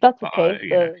anyway, that's but okay. you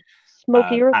know, The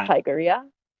smoky earth and tiger, yeah?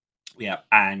 yeah,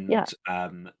 Yeah.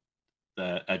 and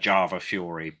the a Java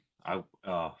Fury.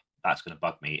 Oh, that's going to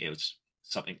bug me. It was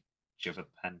something Java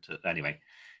Penta. Anyway,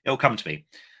 it'll come to me.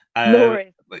 No Uh,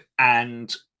 worries.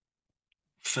 and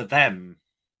for them,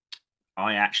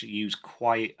 I actually use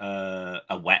quite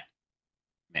a wet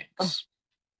Oh, mix.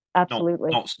 Not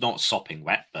absolutely. not sopping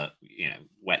wet, but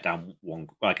wet down one,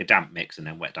 like a damp mix, and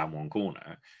then wet down one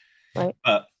corner. Right.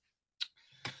 But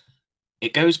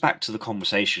it goes back to the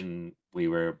conversation we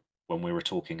were when we were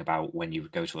talking about when you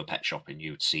would go to a pet shop and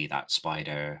you would see that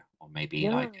spider or maybe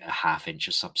Yeah. like a half inch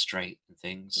of substrate and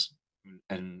things.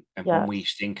 And when we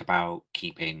Yes. think about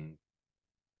keeping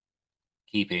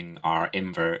our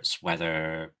inverts,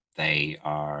 whether they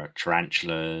are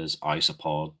tarantulas,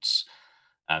 isopods,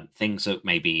 things that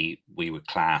maybe we would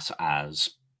class as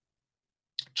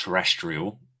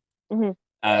terrestrial, Hmm.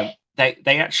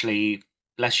 they actually,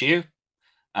 bless you,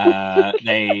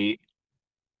 they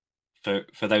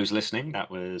for those listening, that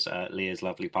was Leah's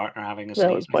lovely partner having a That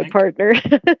sneeze, was I my think. partner.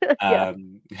 Yeah.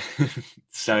 Um,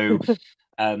 so,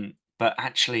 but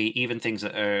actually, even things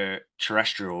that are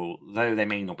terrestrial, though they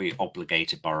may not be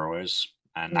obligated burrowers,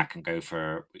 and that can go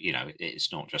for,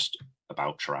 it's not just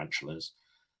about tarantulas.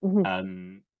 Mm-hmm.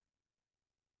 Um,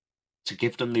 to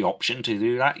give them the option to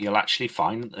do that, you'll actually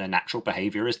find that their natural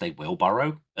behavior is they will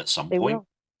burrow at some They point will.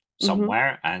 Hmm.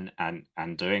 somewhere,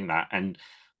 and doing that. And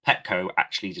Petco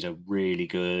actually did a really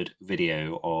good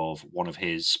video of one of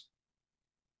his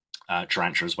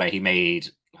tarantulas where he made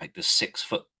like the 6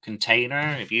 foot container.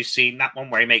 Have you seen that one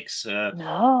where he makes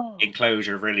No.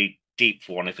 enclosure really deep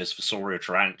for one of his fossorial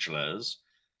tarantulas?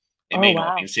 It Oh may not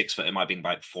have been wow. 6 foot; it might have been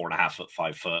like 4.5 foot,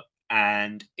 5 foot,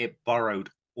 and it burrowed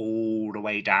all the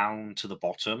way down to the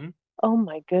bottom. Oh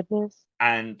my goodness.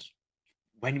 And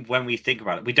when we think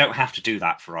about it, we don't have to do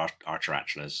that for our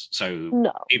tarantulas. So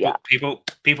No. Yeah.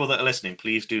 people that are listening,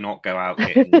 please do not go out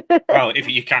getting. Well, if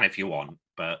you can, if you want,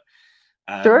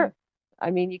 um, Sure. I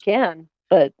mean, you can,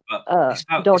 but but you don't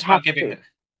it's about have giving to.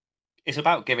 it's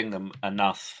about giving them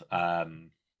enough.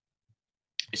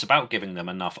 It's about giving them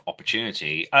enough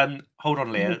opportunity. Hold on,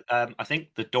 Mhm. Leah. I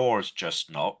think the door's just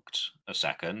knocked. A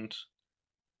second.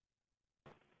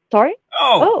 Sorry?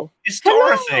 Oh, Oh, it's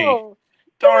Dorothy. hello,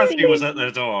 Dorothy was at Dorothy.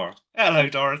 the door. Hello,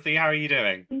 Dorothy. How are you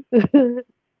doing?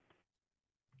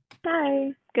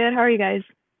 Hi. Good. How are you guys?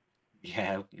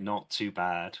 Yeah, not too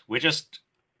bad. We're just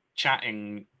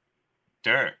chatting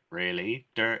dirt, really.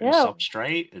 Dirt and Yeah,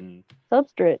 substrate and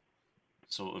substrate.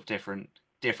 sort of different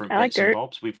I like bits and dirt.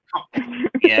 bobs. We've got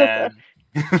yeah.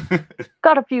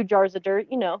 Got a few jars of dirt,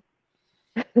 Yeah,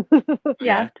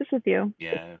 Yeah, just with you.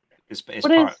 yeah. It's What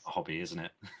part of is the hobby, isn't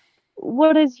it?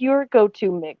 what is your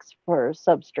go-to mix for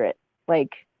substrate?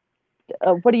 Like,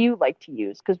 what do you like to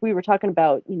use? Because we were talking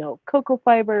about, cocoa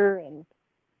fiber and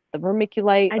the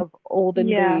vermiculite I of olden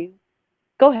yeah, days.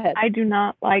 Go ahead. I do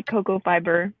not like cocoa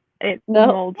fiber. It No.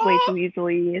 molds way too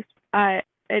easily. I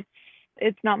it's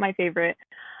it's not my favorite.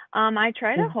 I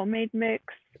tried a homemade mix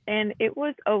and it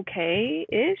was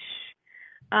okay-ish.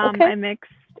 Okay. I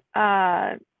mixed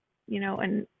an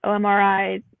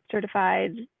OMRI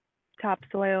certified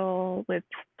topsoil with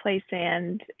play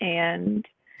sand and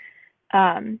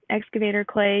excavator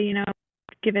clay,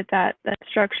 give it that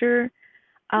structure.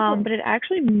 Hmm. But it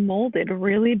actually molded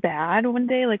really bad one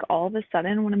day. Like all of a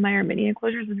sudden, one of my Armenia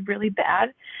enclosures was really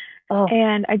bad, Oh.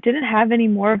 and I didn't have any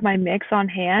more of my mix on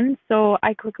hand. So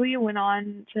I quickly went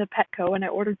on to Petco and I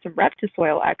ordered some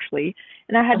Reptisoil actually.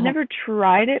 And I had Uh-huh. never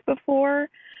tried it before,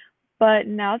 but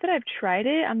now that I've tried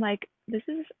it, I'm like, this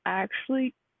is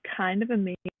actually kind of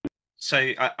amazing.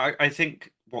 So I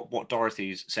think what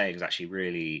Dorothy's saying is actually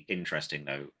really interesting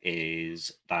though,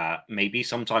 is that maybe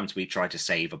sometimes we try to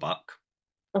save a buck,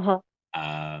 Uh-huh.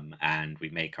 and we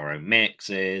make our own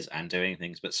mixes and doing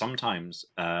things, but sometimes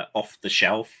off the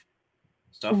shelf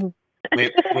stuff. Mhm.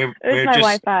 We're we're It was we're my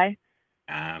just Wi-Fi.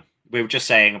 uh, we were just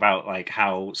saying about like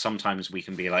how sometimes we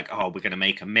can be like, oh, we're going to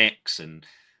make a mix and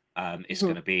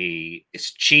Mhm.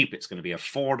 it's cheap, it's going to be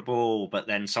affordable, but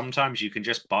then sometimes you can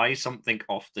just buy something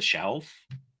off the shelf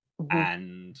Mhm.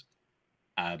 and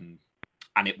um,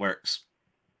 and it works.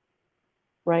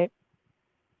 Right.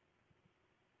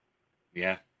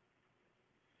 Yeah,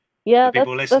 Yeah, the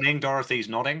people that's listening, Dorothy's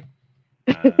nodding.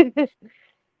 Um,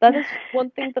 that is one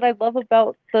thing that I love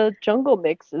about the jungle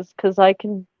mix is because I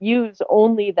can use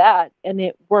only that and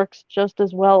it works just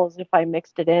as well as if I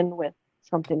mixed it in with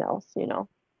something else,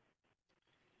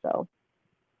 So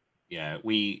Yeah,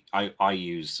 I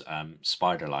use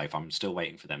Spider Life. I'm still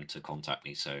waiting for them to contact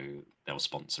me, so they'll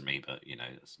sponsor me. But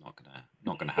it's not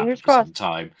gonna happen fingers for some crossed.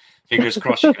 time. Fingers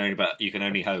crossed. You can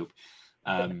only hope.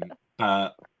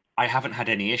 But I haven't had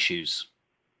any issues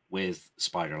with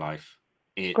Spider Life.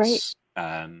 Great.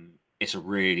 It's a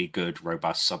really good,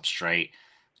 robust substrate,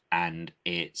 and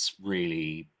it's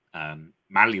really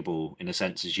malleable in a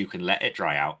sense as you can let it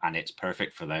dry out, and it's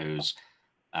perfect for those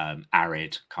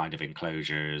arid kind of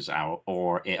enclosures,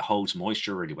 or it holds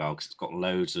moisture really well because it's got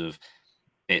loads of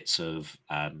bits of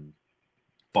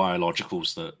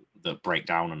biologicals that break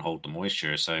down and hold the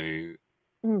moisture. So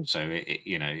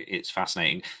it's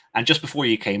fascinating. And just before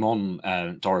you came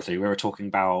on, Dorothy, we were talking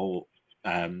about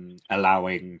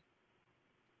allowing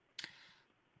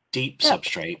deep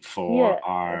substrate for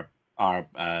our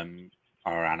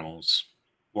animals.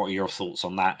 What are your thoughts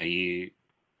on that? Are you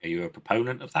a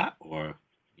proponent of that, or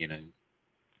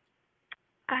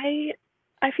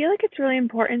I feel like it's really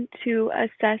important to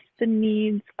assess the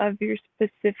needs of your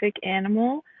specific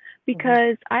animal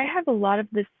because I have a lot of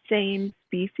the same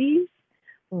species,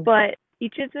 but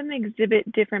each of them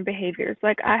exhibit different behaviors.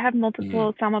 Like I have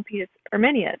multiple Salmopoeus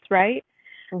erminias, right?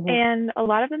 And a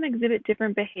lot of them exhibit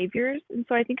different behaviors. And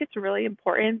so I think it's really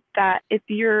important that if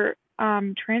your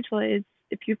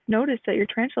if you've noticed that your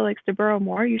tarantula likes to burrow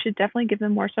more, you should definitely give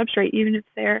them more substrate, even if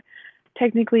they're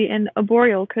technically an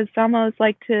arboreal, because Salmos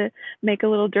like to make a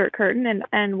little dirt curtain,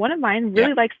 and one of mine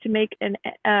really likes to make an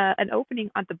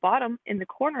opening at the bottom in the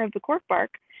corner of the cork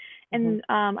bark. And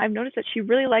I've noticed that she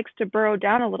really likes to burrow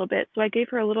down a little bit, so I gave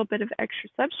her a little bit of extra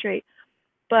substrate.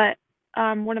 But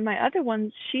one of my other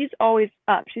ones, she's always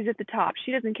up. She's at the top.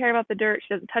 She doesn't care about the dirt.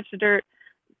 She doesn't touch the dirt.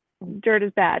 Dirt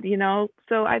is bad,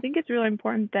 So I think it's really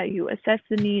important that you assess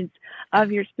the needs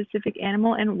of your specific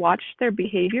animal and watch their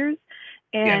behaviors.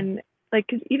 And like,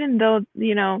 because even though,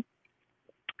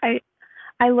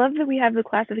 I love that we have the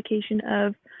classification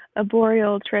of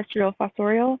arboreal, terrestrial,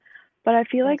 fossorial, but I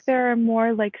feel like there are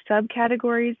more like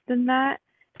subcategories than that.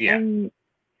 Yeah. And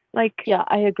like,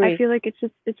 I agree. I feel like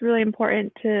it's really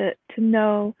important to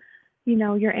know,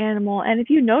 your animal. And if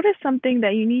you notice something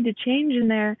that you need to change in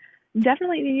there,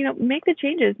 definitely, make the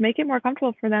changes, make it more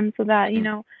comfortable for them so that,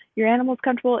 your animal's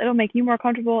comfortable, it'll make you more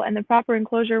comfortable, and the proper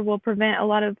enclosure will prevent a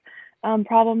lot of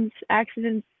problems,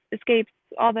 accidents, escapes,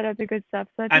 all that other good stuff.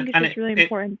 So I think it's just really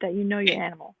important that you know your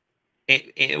animal.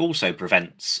 It also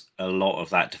prevents a lot of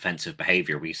that defensive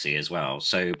behavior we see as well.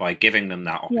 So by giving them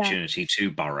that opportunity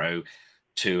to burrow,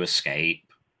 to escape,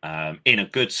 in a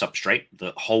good substrate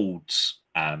that holds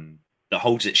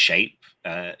its shape,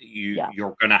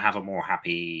 you're going to have a more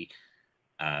happy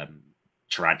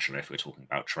tarantula if we're talking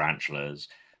about tarantulas.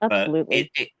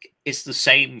 Absolutely. But it's the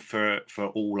same for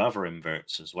all other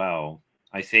inverts as well.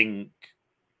 I think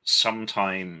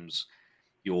sometimes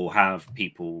you'll have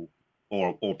people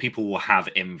or people will have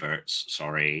inverts,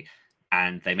 sorry,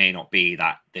 and they may not be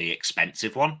the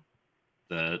expensive one,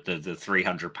 the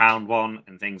 £300 one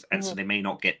and things, and so they may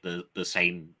not get the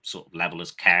same sort of level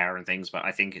as care and things. But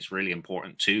I think it's really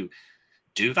important to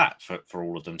do that for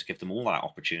all of them, to give them all that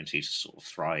opportunity to sort of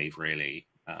thrive really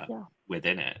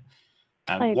within it.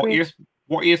 What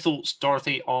are your thoughts,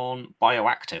 Dorothy, on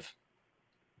bioactive?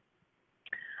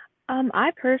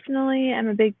 I personally am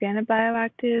a big fan of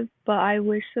bioactive, but I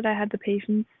wish that I had the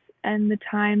patience and the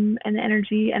time and the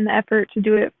energy and the effort to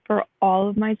do it for all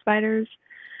of my spiders.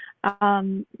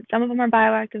 Some of them are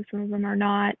bioactive, some of them are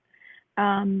not.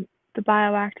 The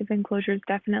bioactive enclosures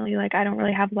definitely, like, I don't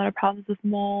really have a lot of problems with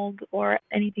mold or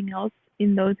anything else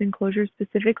in those enclosures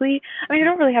specifically. I mean, I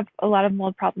don't really have a lot of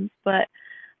mold problems, but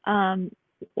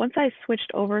once I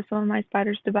switched over some of my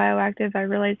spiders to bioactive, I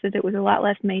realized that it was a lot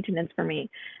less maintenance for me.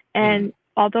 And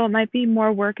although it might be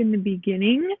more work in the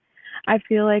beginning, I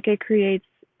feel like it creates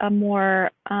a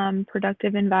more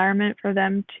productive environment for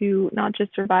them to not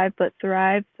just survive but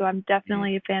thrive. So I'm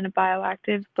definitely a fan of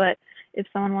bioactive, but if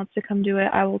someone wants to come do it,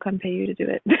 I will come pay you to do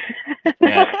it.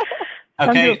 Yeah.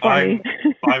 Okay,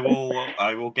 I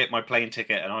will get my plane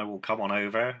ticket and I will come on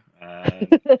over.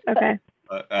 Okay.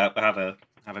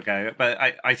 Have a go. But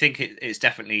I think it's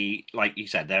definitely, like you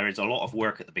said, there is a lot of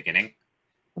work at the beginning.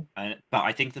 But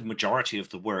I think the majority of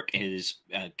the work is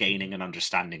gaining an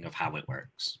understanding of how it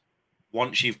works.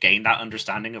 Once you've gained that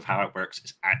understanding of how it works,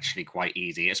 it's actually quite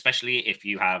easy, especially if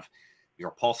you have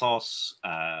your pothos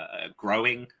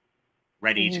growing,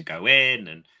 ready to go in,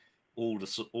 and all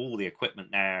the equipment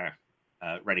there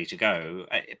ready to go.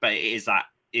 But it is that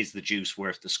is the juice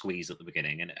worth the squeeze at the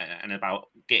beginning, and about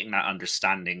getting that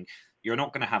understanding. You're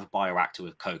not going to have a bioactive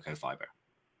with cocoa fiber.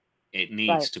 It needs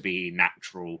Right. to be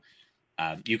natural.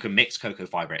 You can mix cocoa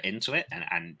fiber into it,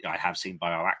 and I have seen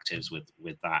bioactives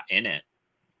with that in it.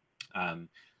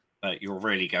 But you're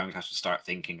really going to have to start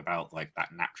thinking about like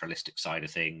that naturalistic side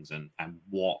of things, and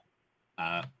what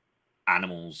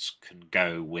animals can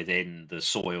go within the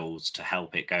soils to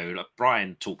help it go. Like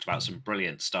Brian talked about some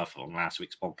brilliant stuff on last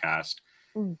week's podcast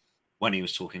Mm. when he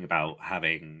was talking about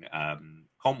having The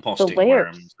composting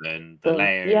layers. worms and the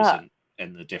layers Yeah.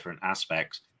 and the different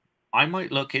aspects. I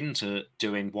might look into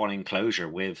doing one enclosure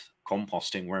with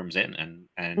composting worms in, and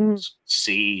Mm.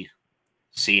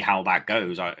 see how that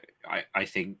goes. I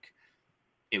think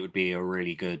it would be a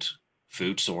really good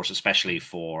food source, especially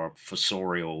for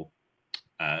fossorial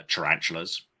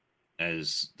tarantulas.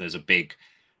 There's a big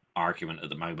argument at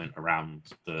the moment around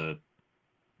the.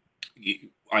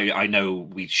 I know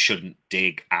we shouldn't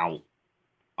dig out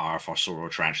our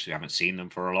fossorial tarantulas. We haven't seen them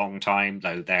for a long time,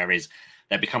 though.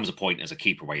 There becomes a point as a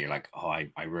keeper where you're like, oh,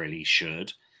 I really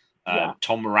should. Yeah.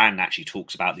 Tom Moran actually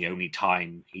talks about the only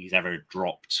time he's ever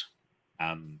dropped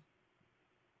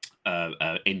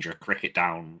injured cricket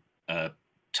down a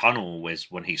tunnel was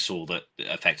when he saw that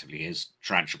effectively his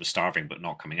tarantula was starving but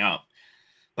not coming up.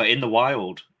 But in the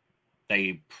wild,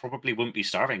 they probably wouldn't be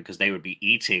starving because they would be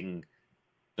eating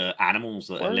the animals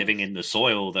that are living Worms. in the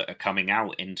soil that are coming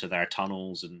out into their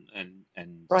tunnels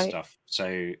and Right. stuff.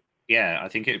 So yeah, I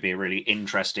think it would be a really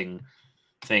interesting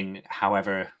thing.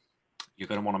 However, you're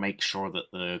going to want to make sure that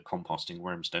the composting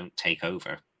worms don't take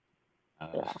over.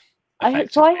 Yeah.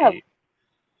 So I have Effectively,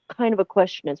 kind of a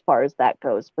question as far as that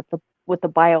goes with the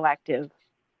bioactive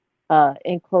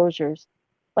enclosures.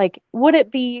 Like, would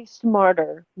it be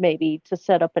smarter maybe to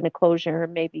set up an enclosure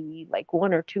maybe like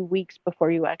 1 or 2 weeks before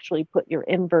you actually put your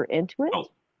invert into it? oh,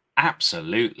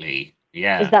 absolutely, Is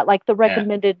yeah, that like the yeah,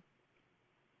 recommended?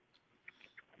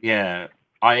 yeah.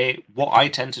 What I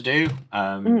tend to do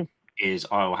Mm, is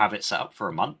I'll have it set up for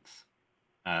a month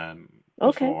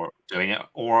okay, before doing it,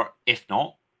 or if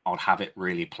not, I'll have it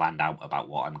really planned out about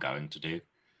what I'm going to do.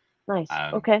 nice.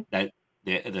 Okay.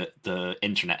 The, the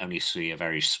internet only see a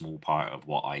very small part of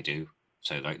what I do.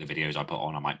 So like the videos I put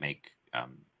on, I might make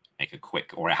a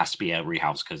quick, or it has to be a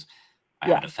rehouse because I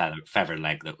Yeah. had a feather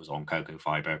leg that was on cocoa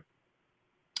fiber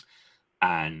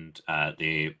and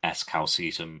the S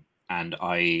calcetum, and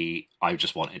I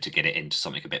just wanted to get it into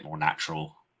something a bit more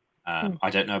natural. Mm. I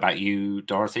don't know about you,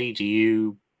 Dorothy. Do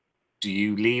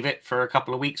you leave it for a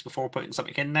couple of weeks before putting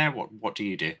something in there? What do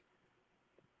you do?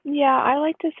 Yeah, I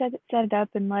like to set it up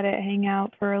and let it hang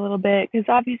out for a little bit because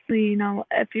obviously,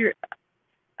 if you're,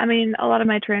 I mean, a lot of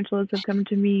my tarantulas have come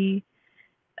to me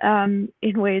in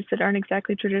ways that aren't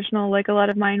exactly traditional. Like a lot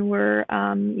of mine were,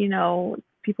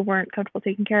 people weren't comfortable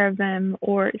taking care of them,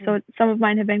 or Mm. so some of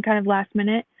mine have been kind of last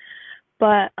minute.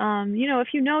 But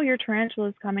if you know your tarantula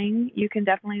is coming, you can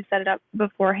definitely set it up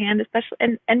beforehand,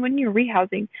 especially and when you're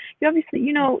rehousing, you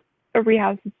obviously a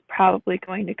rehouse is probably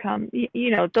going to come. Those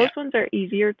Yeah, ones are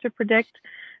easier to predict.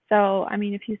 So I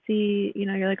mean, if you see,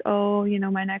 you're like, oh,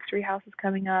 my next rehouse is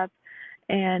coming up,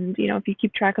 and if you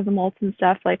keep track of the molts and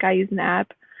stuff, like I use an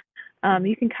app, Mm.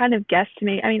 you can kind of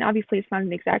guesstimate. I mean, obviously, it's not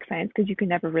an exact science because you can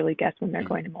never really guess when they're mhm.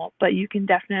 going to molt, but you can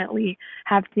definitely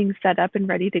have things set up and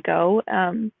ready to go.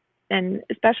 And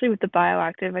especially with the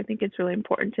bioactive, I think it's really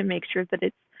important to make sure that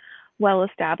it's well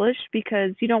established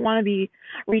because you don't want to be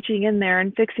reaching in there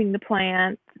and fixing the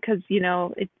plant because you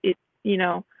Mm.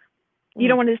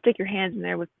 don't want to stick your hands in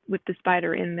there with the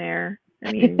spider in there.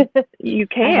 I mean, you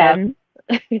I have. can.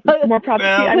 More props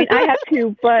to you. I Well, mean, I have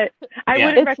to, but I yeah,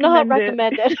 wouldn't It's not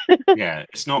recommend it. recommended. yeah.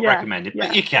 It's not Yeah, recommended, but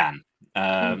yeah, you can.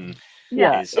 Mm.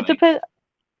 yeah. It Yeah, is it something. depends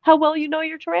how well you know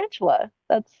your tarantula.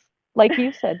 That's like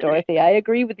you said, Dorothy. I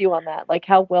agree with you on that. Like,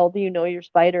 how well do you know your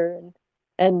spider,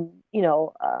 and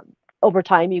over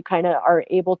time you kind of are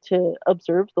able to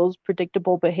observe those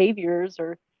predictable behaviors,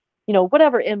 or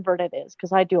whatever invert it is.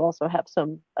 Because I do also have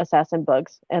some assassin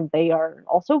bugs, and they are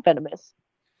also venomous.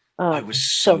 I was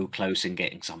So so close in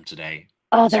getting some today,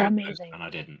 oh, they're so close, amazing. and I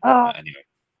didn't. Oh, But anyway.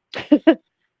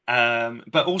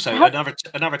 But also how,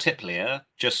 another tip, Leah,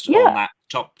 just on yeah. that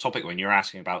topic when you're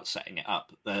asking about setting it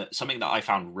up, something that I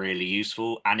found really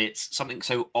useful, and it's something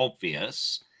so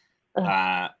obvious Uh,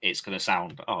 that it's going to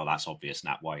sound, oh, that's obvious,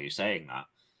 Nat. Why are you saying that?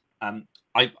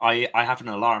 I have an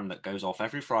alarm that goes off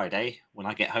every Friday when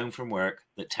I get home from work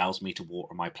that tells me to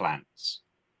water my plants.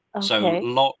 So okay.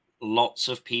 lots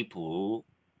of people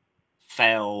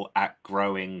fail at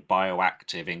growing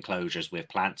bioactive enclosures with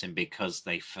plants in because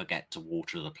they forget to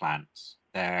water the plants.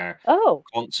 They're Oh.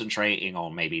 concentrating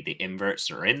on maybe the inverts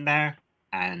that are in there,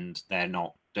 and they're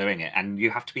not doing it, and you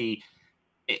have to be.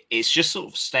 It's just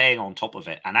sort of staying on top of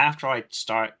it. And after I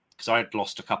start, because I'd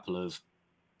lost a couple of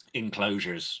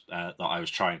enclosures that I was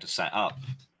trying to set up,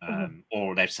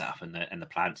 or they've set up and the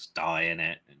plants die in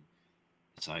it, and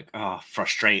it's like, oh,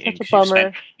 frustrating, Such a because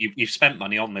bummer. you've spent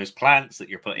money on those plants that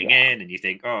you're putting in, and you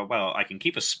think, oh well, I can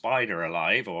keep a spider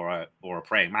alive or a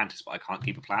praying mantis, but I can't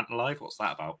keep a plant alive. What's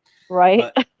that about?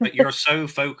 Right. But you're so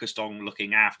focused on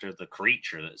looking after the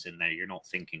creature that's in there, you're not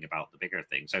thinking about the bigger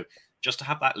thing. So just to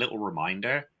have that little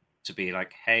reminder to be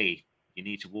like, hey, you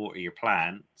need to water your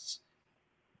plants.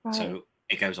 Right. So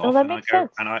it goes Oh, off, that and I makes go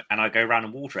sense. and I go around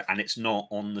and water it, and it's not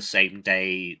on the same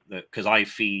day, that because I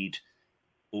feed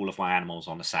all of my animals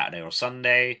on a Saturday or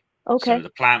Sunday. So Okay. the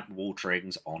plant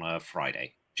watering's on a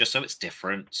Friday, just so it's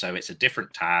different. So it's a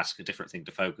different task, a different thing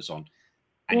to focus on,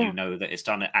 and you know that it's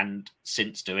done it. And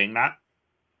since doing that,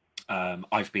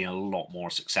 I've been a lot more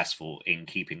successful in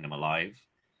keeping them alive.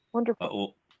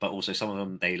 Wonderful. But also some of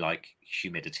them, they like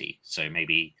humidity. So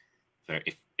maybe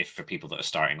if for people that are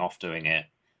starting off doing it,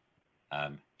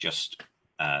 just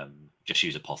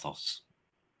use a pothos,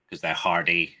 because they're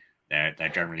hardy.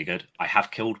 They're generally good. I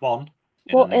have killed one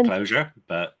in an enclosure,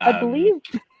 but I believe.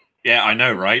 Yeah, I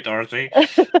know, right, Dorothy?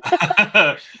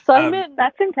 Simon,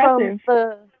 that's impressive.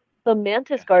 From the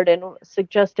mantis garden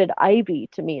suggested ivy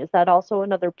to me. Is that also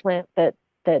another plant that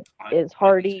is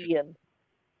hardy and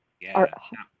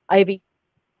ivy?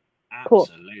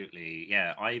 Absolutely, cool.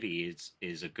 Yeah, ivy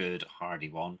is a good hardy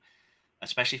one,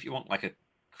 especially if you want like a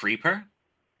creeper.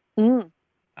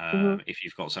 If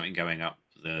you've got something going up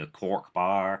the cork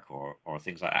bark or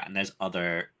things like that, and there's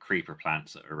other creeper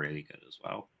plants that are really good as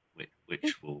well,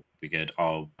 which will be good.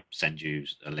 I'll send you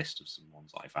a list of some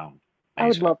ones that I found. I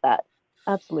would love that.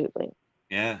 Absolutely.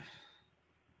 Yeah.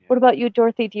 What about you,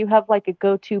 Dorothy? Do you have like a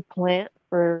go-to plant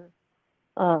for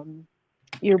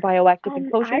your bioactive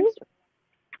enclosures?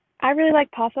 I really like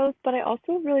pothos, but I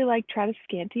also really like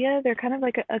Tradescantia. They're kind of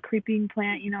like a creeping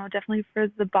plant, definitely for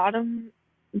the bottom,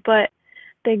 but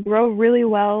they grow really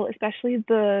well, especially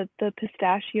the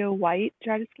pistachio white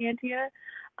Tradescantia.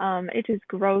 It just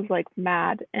grows like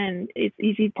mad, and it's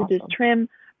easy to just trim,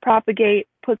 propagate,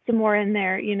 put some more in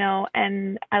there,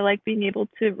 and I like being able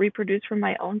to reproduce from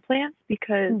my own plants,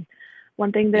 because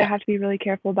one thing that I have to be really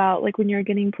careful about, like when you're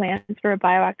getting plants for a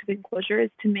bioactive enclosure,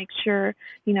 is to make sure,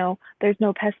 there's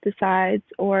no pesticides,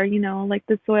 or, like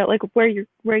the soil, like where you're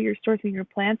sourcing your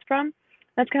plants from.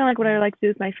 That's kind of like what I like to do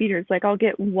with my feeders. Like I'll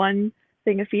get one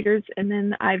thing of feeders, and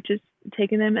then I've just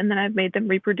taken them and then I've made them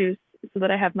reproduce, so that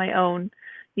I have my own,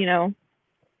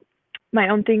 my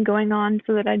own thing going on,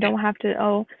 so that I don't have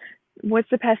to, what's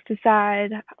the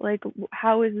pesticide, like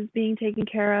how is this being taken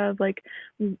care of, like,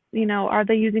 are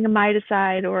they using a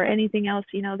miticide or anything else?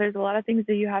 There's a lot of things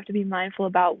that you have to be mindful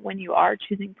about when you are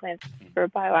choosing plants for a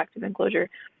bioactive enclosure.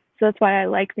 So that's why I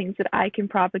like things that I can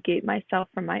propagate myself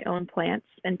from my own plants,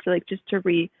 and to like just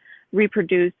to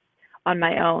reproduce on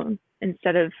my own,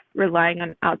 instead of relying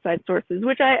on outside sources,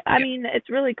 which I mean, it's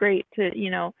really great to,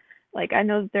 like, I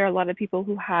know that there are a lot of people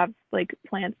who have like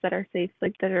plants that are safe,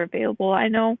 like that are available. I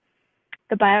know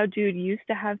the bio dude used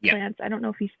to have plants. I don't know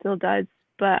if he still does,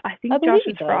 but I think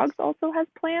Josh's Frogs also has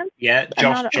plants. Yeah,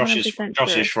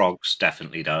 Josh's Frogs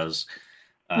definitely does.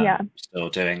 Still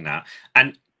doing that.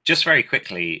 And just very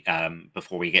quickly,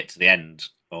 before we get to the end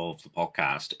of the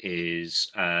podcast,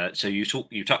 is so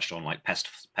you touched on like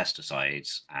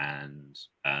pesticides and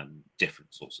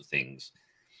different sorts of things.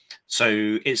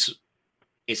 So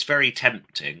it's very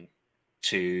tempting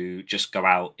to just go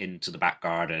out into the back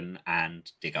garden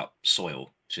and dig up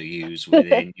soil to use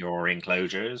within your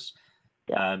enclosures.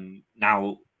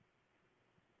 Now,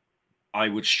 I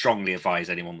would strongly advise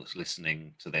anyone that's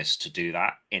listening to this to do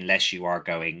that, unless you are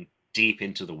going deep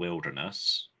into the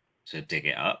wilderness to dig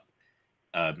it up,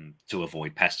 to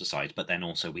avoid pesticides. But then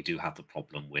also we do have the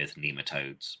problem with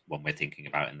nematodes when we're thinking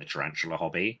about in the tarantula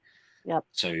hobby.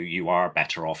 So you are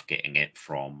better off getting it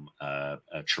from a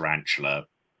tarantula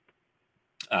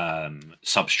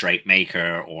substrate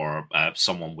maker, or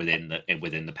someone within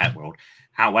the pet world.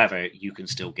 However, you can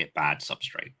still get bad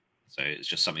substrate, so it's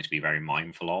just something to be very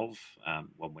mindful of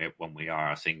when we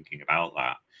are thinking about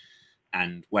that.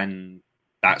 And when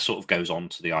that sort of goes on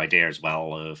to the idea as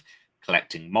well of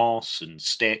collecting moss and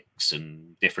sticks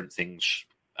and different things,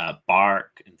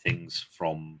 bark and things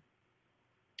from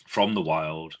the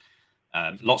wild.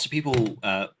 Lots of people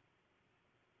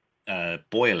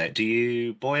boil it. Do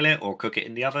you boil it or cook it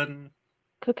in the oven?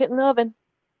 Cook it in the oven.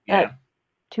 At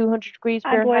 200 degrees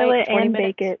Fahrenheit. I boil it 20 and minutes.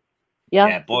 bake it.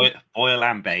 Yeah, boil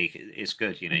and bake. It's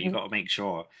good. You've got to make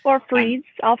sure. Or freeze.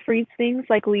 I'll freeze things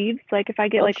like leaves. Like if I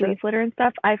get leaf litter and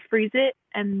stuff, I freeze it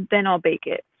and then I'll bake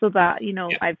it so that, Yeah.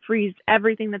 I freeze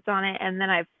everything that's on it and then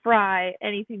I fry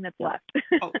anything that's left.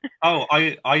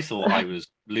 I thought I was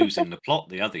losing the plot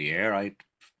the other year. I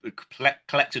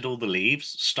collected all the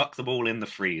leaves, stuck them all in the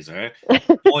freezer,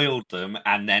 boiled them,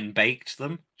 and then baked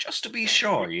them just to be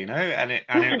sure, and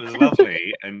it was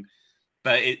lovely.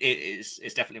 But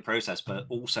it's definitely a process, but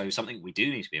also something we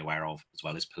do need to be aware of as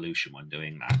well as pollution when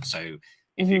doing that. So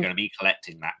if you're going to be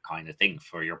collecting that kind of thing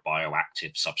for your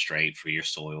bioactive substrate, for your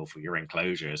soil, for your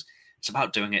enclosures, it's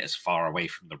about doing it as far away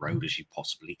from the road as you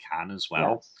possibly can as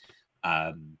well.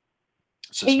 Yes.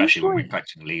 So especially when we're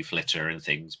collecting leaf litter and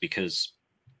things, because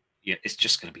it's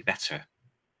just going to be better.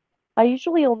 I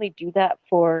usually only do that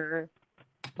for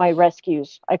my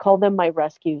rescues. I call them my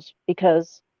rescues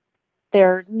because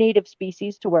they're native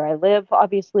species to where I live,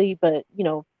 obviously, but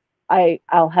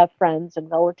I'll have friends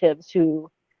and relatives who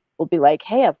will be like,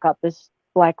 "Hey, I've got this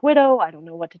black widow. I don't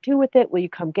know what to do with it. Will you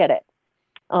come get it?"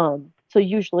 So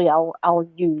usually I'll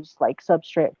use like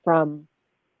substrate from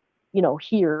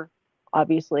here,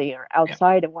 obviously, or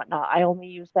outside and whatnot. I only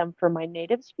use them for my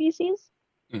native species.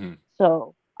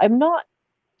 So I'm not.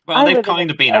 Well, they've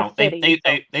kind of been out.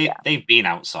 They've been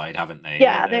outside, haven't they?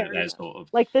 Yeah, they're sort of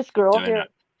like this girl here.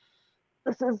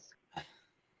 This is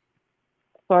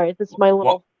my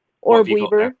little orb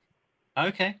weaver.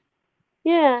 Okay.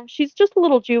 Yeah, she's just a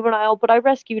little juvenile, but I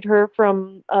rescued her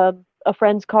from a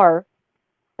friend's car,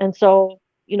 and so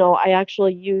I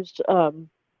actually used a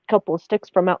couple of sticks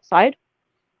from outside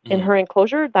in her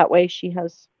enclosure. That way, she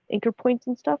has anchor points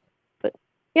and stuff. But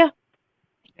yeah.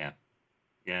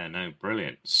 Yeah, no,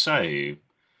 brilliant. So,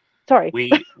 sorry.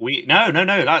 No,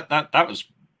 that was.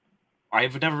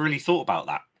 I've never really thought about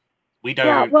that. We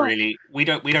don't really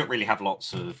have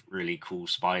lots of really cool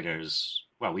spiders.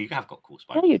 Well, we have got cool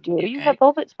spiders. Yeah, you do. You have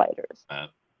velvet spiders.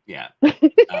 Yeah.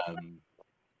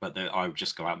 But I would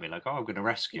just go out and be like, "Oh, I'm going to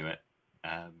rescue it."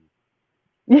 I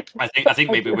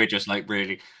think maybe we're just like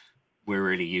we're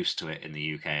really used to it in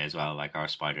the UK as well. Like our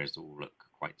spiders all look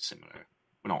quite similar.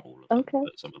 Well, not all of them,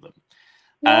 but some of them.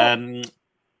 Yeah.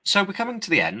 So we're coming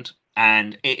to the end,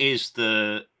 and it is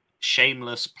the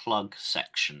shameless plug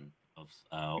section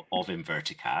of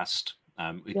Inverticast.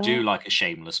 We do like a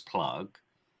shameless plug.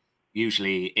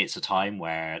 Usually it's a time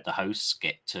where the hosts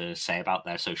get to say about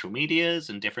their social medias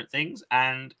and different things.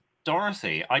 And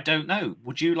Dorothy, I don't know,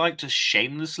 would you like to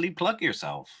shamelessly plug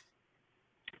yourself?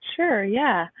 Sure,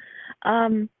 yeah.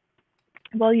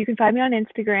 Well, you can find me on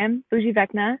Instagram, Bougie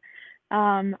Vecna.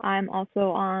 I'm also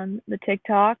on the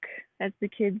TikTok, as the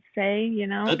kids say,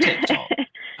 The TikTok.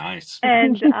 Nice.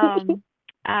 And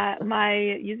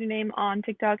my username on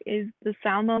TikTok is the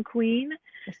Salmo Queen.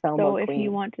 So if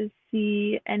you want to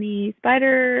see any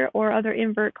spider or other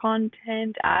invert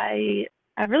content,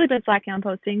 I've really been slacking on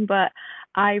posting, but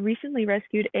I recently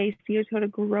rescued a Ceotoda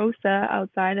grossa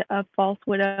outside of False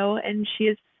Widow, and she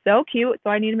is so cute,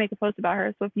 so I need to make a post about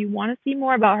her. So if you want to see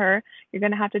more about her, you're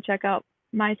going to have to check out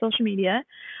my social media.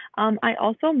 I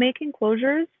also make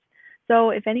enclosures.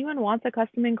 So if anyone wants a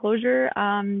custom enclosure,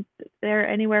 they're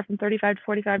anywhere from $35 to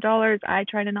 $45. I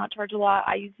try to not charge a lot.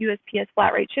 I use USPS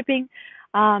flat rate shipping.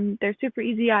 They're super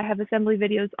easy. I have assembly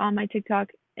videos on my TikTok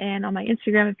and on my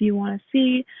Instagram if you want to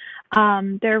see.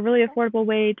 They're a really affordable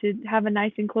way to have a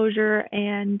nice enclosure.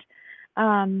 And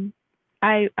I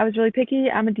was really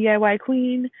picky. I'm a DIY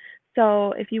queen.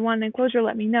 So if you want an enclosure,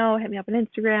 let me know. Hit me up on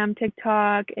Instagram,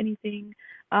 TikTok, anything.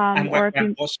 Or if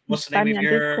you what's the name of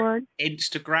your Discord.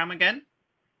 Instagram again?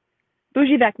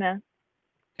 Bougie Vecna.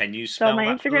 Can you spell my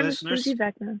that Instagram for the listeners? Is Bougie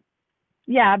Vecna.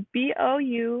 Yeah,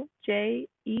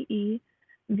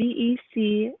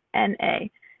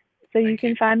 BOUJEEVECNA. So you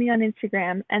can find me on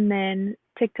Instagram, and then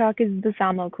TikTok is the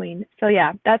Salmo Queen. So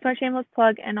yeah, that's my shameless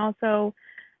plug, and also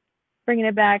bringing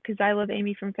it back because I love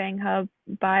Amy from Fang Hub.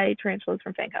 Buy tarantulas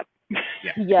from Fang Hub.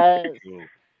 Yeah. Yes. Cool.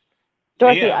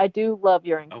 Dorothy, Leah. I do love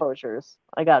your enclosures.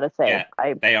 I gotta say, yeah,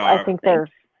 I are. I think they're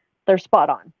spot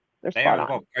on. They're spot on.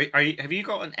 Well, have you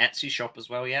got an Etsy shop as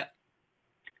well yet?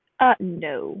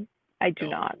 No, I do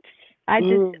not. I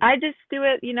just do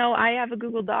it. I have a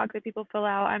Google Doc that people fill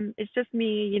out. It's just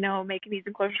me, making these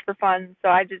enclosures for fun. So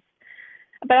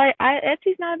but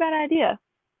Etsy's not a bad idea.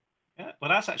 Yeah,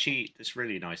 well, it's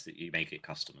really nice that you make it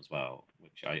custom as well,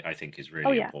 which I think is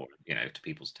really important, to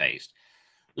people's taste.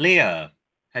 Leah,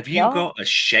 have you got a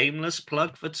shameless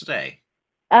plug for today?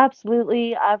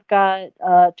 Absolutely. I've got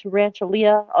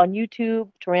Tarantula on YouTube,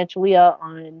 Tarantula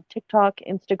on TikTok,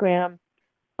 Instagram.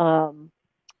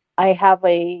 I have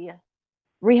a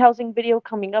rehousing video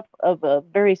coming up of a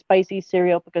very spicy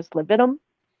Cereopithecus lividum.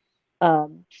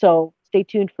 So stay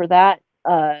tuned for that.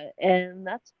 And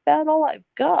that's about all I've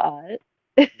got.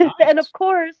 Nice. And of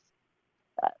course,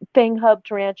 fang hub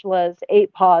tarantulas,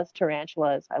 8-paws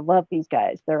tarantulas. I love these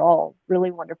guys. They're all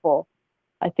really wonderful.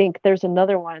 I think there's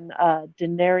another one,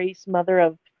 Daenerys, Mother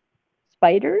of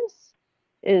Spiders.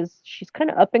 She's kind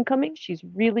of up and coming. She's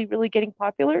really, really getting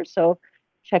popular. So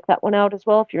check that one out as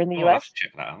well if you're in the Oh, I'll have US. to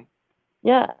check that out.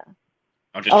 Yeah.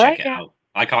 I'll just All check right, it out.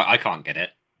 I can't get it,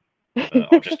 but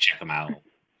I'll just check them out.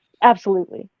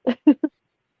 Absolutely.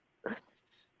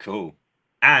 Cool.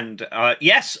 And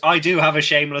yes, I do have a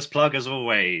shameless plug as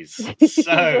always.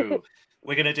 So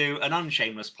we're going to do an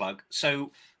unshameless plug.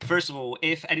 So first of all,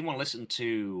 if anyone listened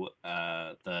to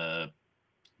the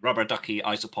Rubber Ducky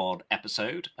Isopod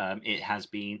episode, it has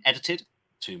been edited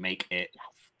to make it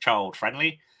child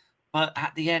friendly. But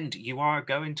at the end, you are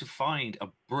going to find a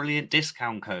brilliant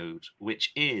discount code,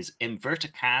 which is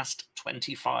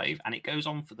invertercast25, and it goes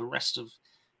on for the rest of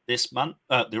this month,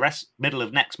 middle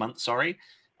of next month, sorry,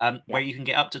 where you can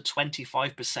get up to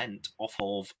 25% off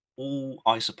of all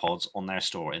isopods on their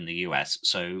store in the US.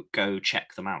 So go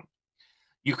check them out.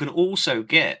 You can also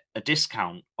get a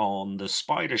discount on the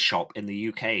Spider Shop in the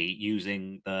UK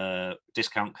using the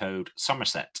discount code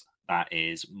Somerset. That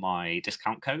is my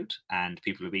discount code, and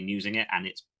people have been using it, and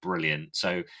it's brilliant.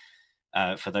 So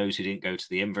for those who didn't go to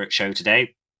the Invert show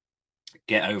today,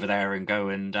 get over there and go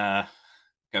and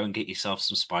get yourself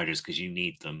some spiders because you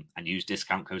need them, and use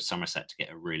discount code Somerset to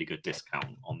get a really good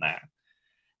discount on there.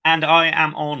 And I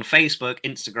am on Facebook,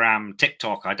 Instagram,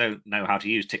 TikTok. I don't know how to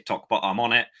use TikTok, but I'm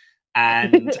on it.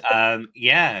 And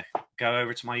yeah, go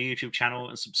over to my YouTube channel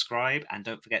and subscribe. And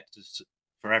don't forget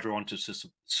for everyone to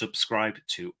subscribe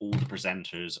to all the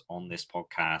presenters on this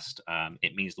podcast.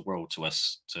 It means the world to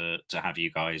us to have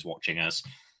you guys watching us,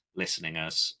 listening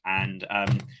us. And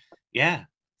yeah,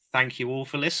 thank you all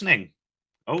for listening.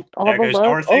 Oh, all there the goes love.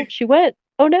 Dorothy. Oh, she went.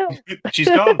 Oh no. She's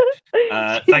gone.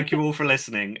 Thank you all for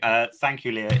listening. Thank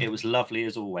you, Leah. It was lovely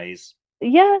as always.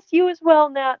 Yes, you as well,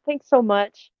 Nat. Thanks so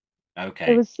much.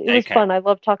 Okay. It was fun. I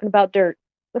love talking about dirt.